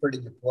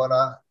கீழ்ப்படிஞ்சு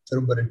போனா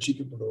திரும்ப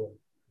ரட்சிக்கப்படுவோம்.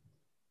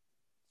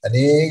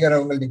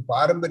 அநேகரவங்க நீ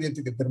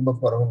பாரம்பரியத்துக்கு திரும்ப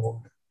போறவங்க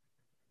உண்டு.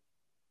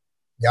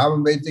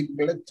 ஞாபகம்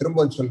வைத்துக்களை திரும்ப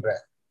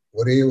சொல்றேன்,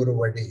 ஒரே ஒரு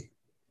வழி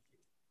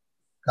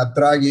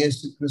கர்த்தராகிய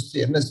இயேசு கிறிஸ்து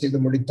என்ன செய்து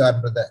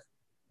முடித்தார்ன்றத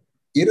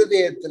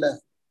இருதயத்துல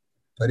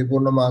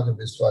பரிபூர்ணமாக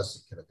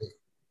விசுவாசிக்கிறது.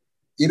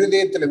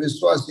 இருதயத்துல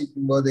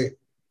விசுவாசிக்கும் போது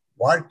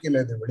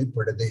வாழ்க்கையில அது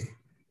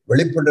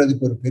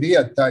வெளிப்படுறதுக்கு ஒரு பெரிய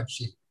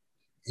அத்தாட்சி.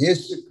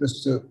 இயேசு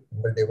கிறிஸ்து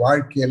உங்களுடைய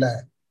வாழ்க்கையில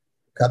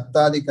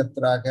கர்த்தாதி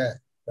கர்த்தராக,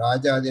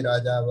 ராஜாதி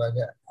ராஜாவாக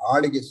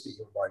ஆளுகை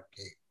செய்யும்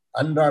வாழ்க்கை,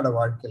 அன்றாட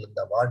வாழ்க்கையில்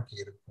இந்த வாழ்க்கை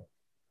இருக்கும்.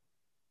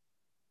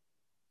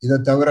 இதை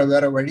தவிர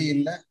வேற வழி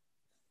இல்லை.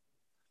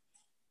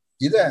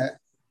 இத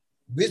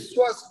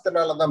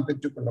விசுவாசத்தினாலதான்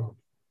பெற்றுக்கொள்ள முடியும்.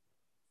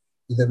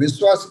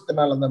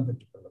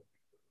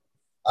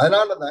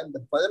 அதனாலதான் இந்த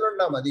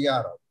 11ஆம்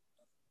அதிகாரம்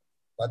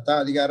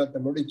 10ஆம் அதிகாரத்தை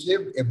முடிச்சு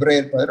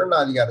எபிரேயர்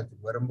 11ஆம்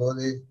அதிகாரத்துக்கு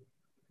வரும்போது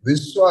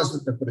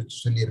விசுவாசத்தை குறித்து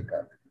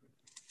சொல்லியிருக்காங்க.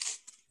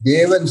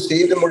 தேவன்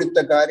செய்து முடித்த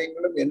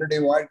காரியங்களும் என்னுடைய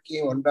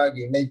வாழ்க்கையை ஒன்றாக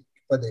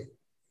இணைப்பது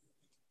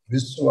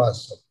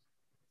விசுவாசம்.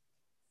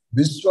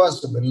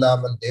 விசுவாசம்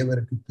இல்லாமல்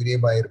தேவனுக்கு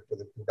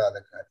பிரியமாயிருப்பது கூடாத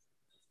காரியம்.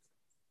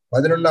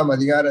 11ஆம்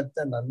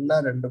அதிகாரத்தை நல்லா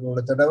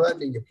 2-3 தடவை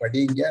நீங்க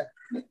படிங்க.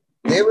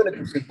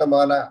 தேவனுக்கு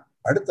சித்தமான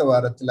அடுத்த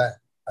வாரத்துல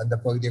அந்த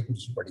பகுதியை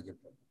குறித்து படிக்க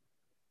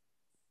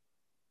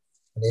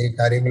அநேக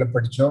காரியங்களை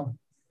படிச்சோம்.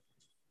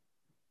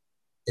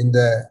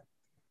 இது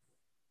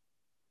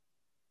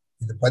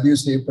பதிவு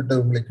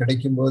செய்யப்பட்டது உங்களுக்கு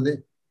கிடைக்கும் போது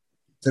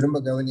திரும்ப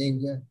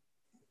கவனியுங்க,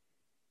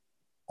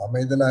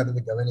 அமைதலா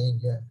இருந்து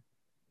கவனியுங்க,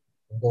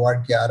 உங்க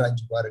வாழ்க்கையை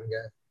ஆராய்ச்சி பாருங்க.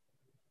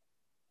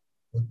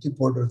 ஒத்தி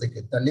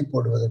போடுறதுக்கு, தள்ளி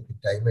போடுவதற்கு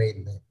டைமே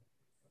இல்லை.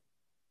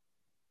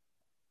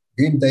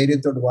 வீண்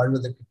தைரியத்தோடு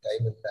வாழ்வதற்கு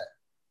டைம் இல்லை.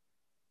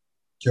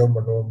 ஜெபம்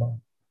பண்ணுவோமா?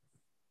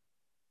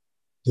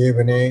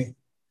 தேவனே,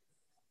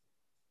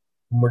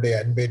 உம்முடைய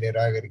அன்பை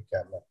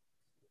நிராகரிக்காம,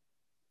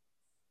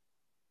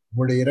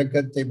 உம்முடைய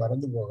இரக்கத்தை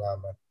மறந்து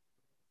போகாம,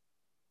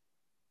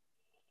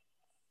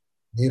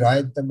 நீர்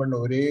ஆயத்தம் பண்ண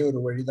ஒரே ஒரு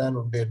வழிதான்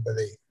உண்டு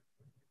என்பதை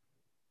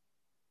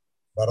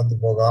மறந்து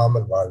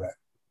போகாமல் வாழ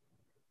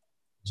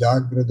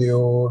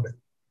ஜாக்கிரதையோடு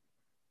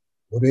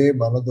ஒரே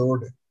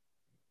மனதோடு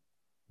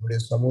உம்முடைய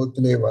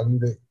சமூகத்திலே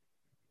வந்து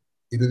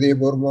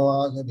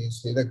இருதயபூர்வமாக நீ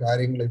செய்த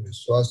காரியங்களை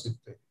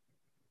விசுவாசித்து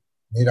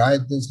நீர்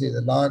ஆயத்தம்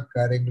செய்த எல்லா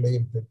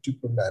காரியங்களையும்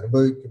பெற்றுக்கொண்டு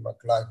அனுபவிக்கும்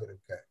மக்களாக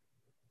இருக்க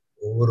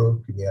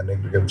ஒவ்வொருவருக்கும் நீ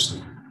அனுகிரகம்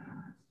செய்யும்.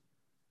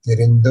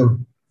 தெரிந்தும்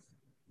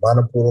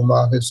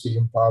மனப்பூர்வமாக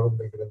செய்யும்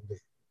பாவங்கள்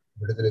இருந்து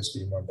விடுதலை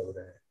செய்யும்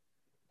ஆண்டவரே.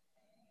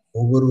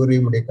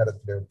 ஒவ்வொருவரையும் உடைய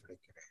கரத்திலே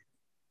ஒப்படைக்கிறேன்.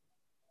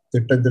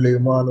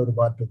 திட்டத்திலேயுமான ஒரு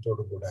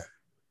மாற்றத்தோடு கூட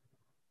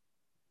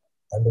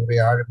ஆண்டவரே,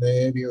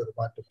 ஆழ்மேறிய ஒரு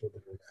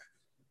மாற்றத்தோடு கூட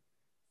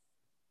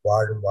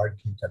வாழும்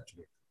வாழ்க்கையை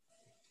கற்று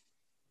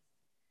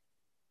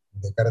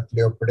இந்த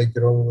கரத்திலே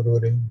ஒப்படைக்கிறோம்.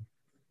 ஒருவரையும்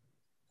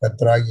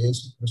கர்த்தராகிய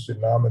இயேசு கிறிஸ்து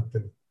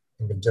நாமத்தில்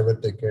எங்கள்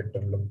ஜெபத்தை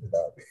கேட்டருளும்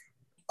பிதாவே.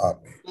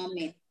 ஆமென்.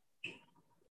 ஆமென்.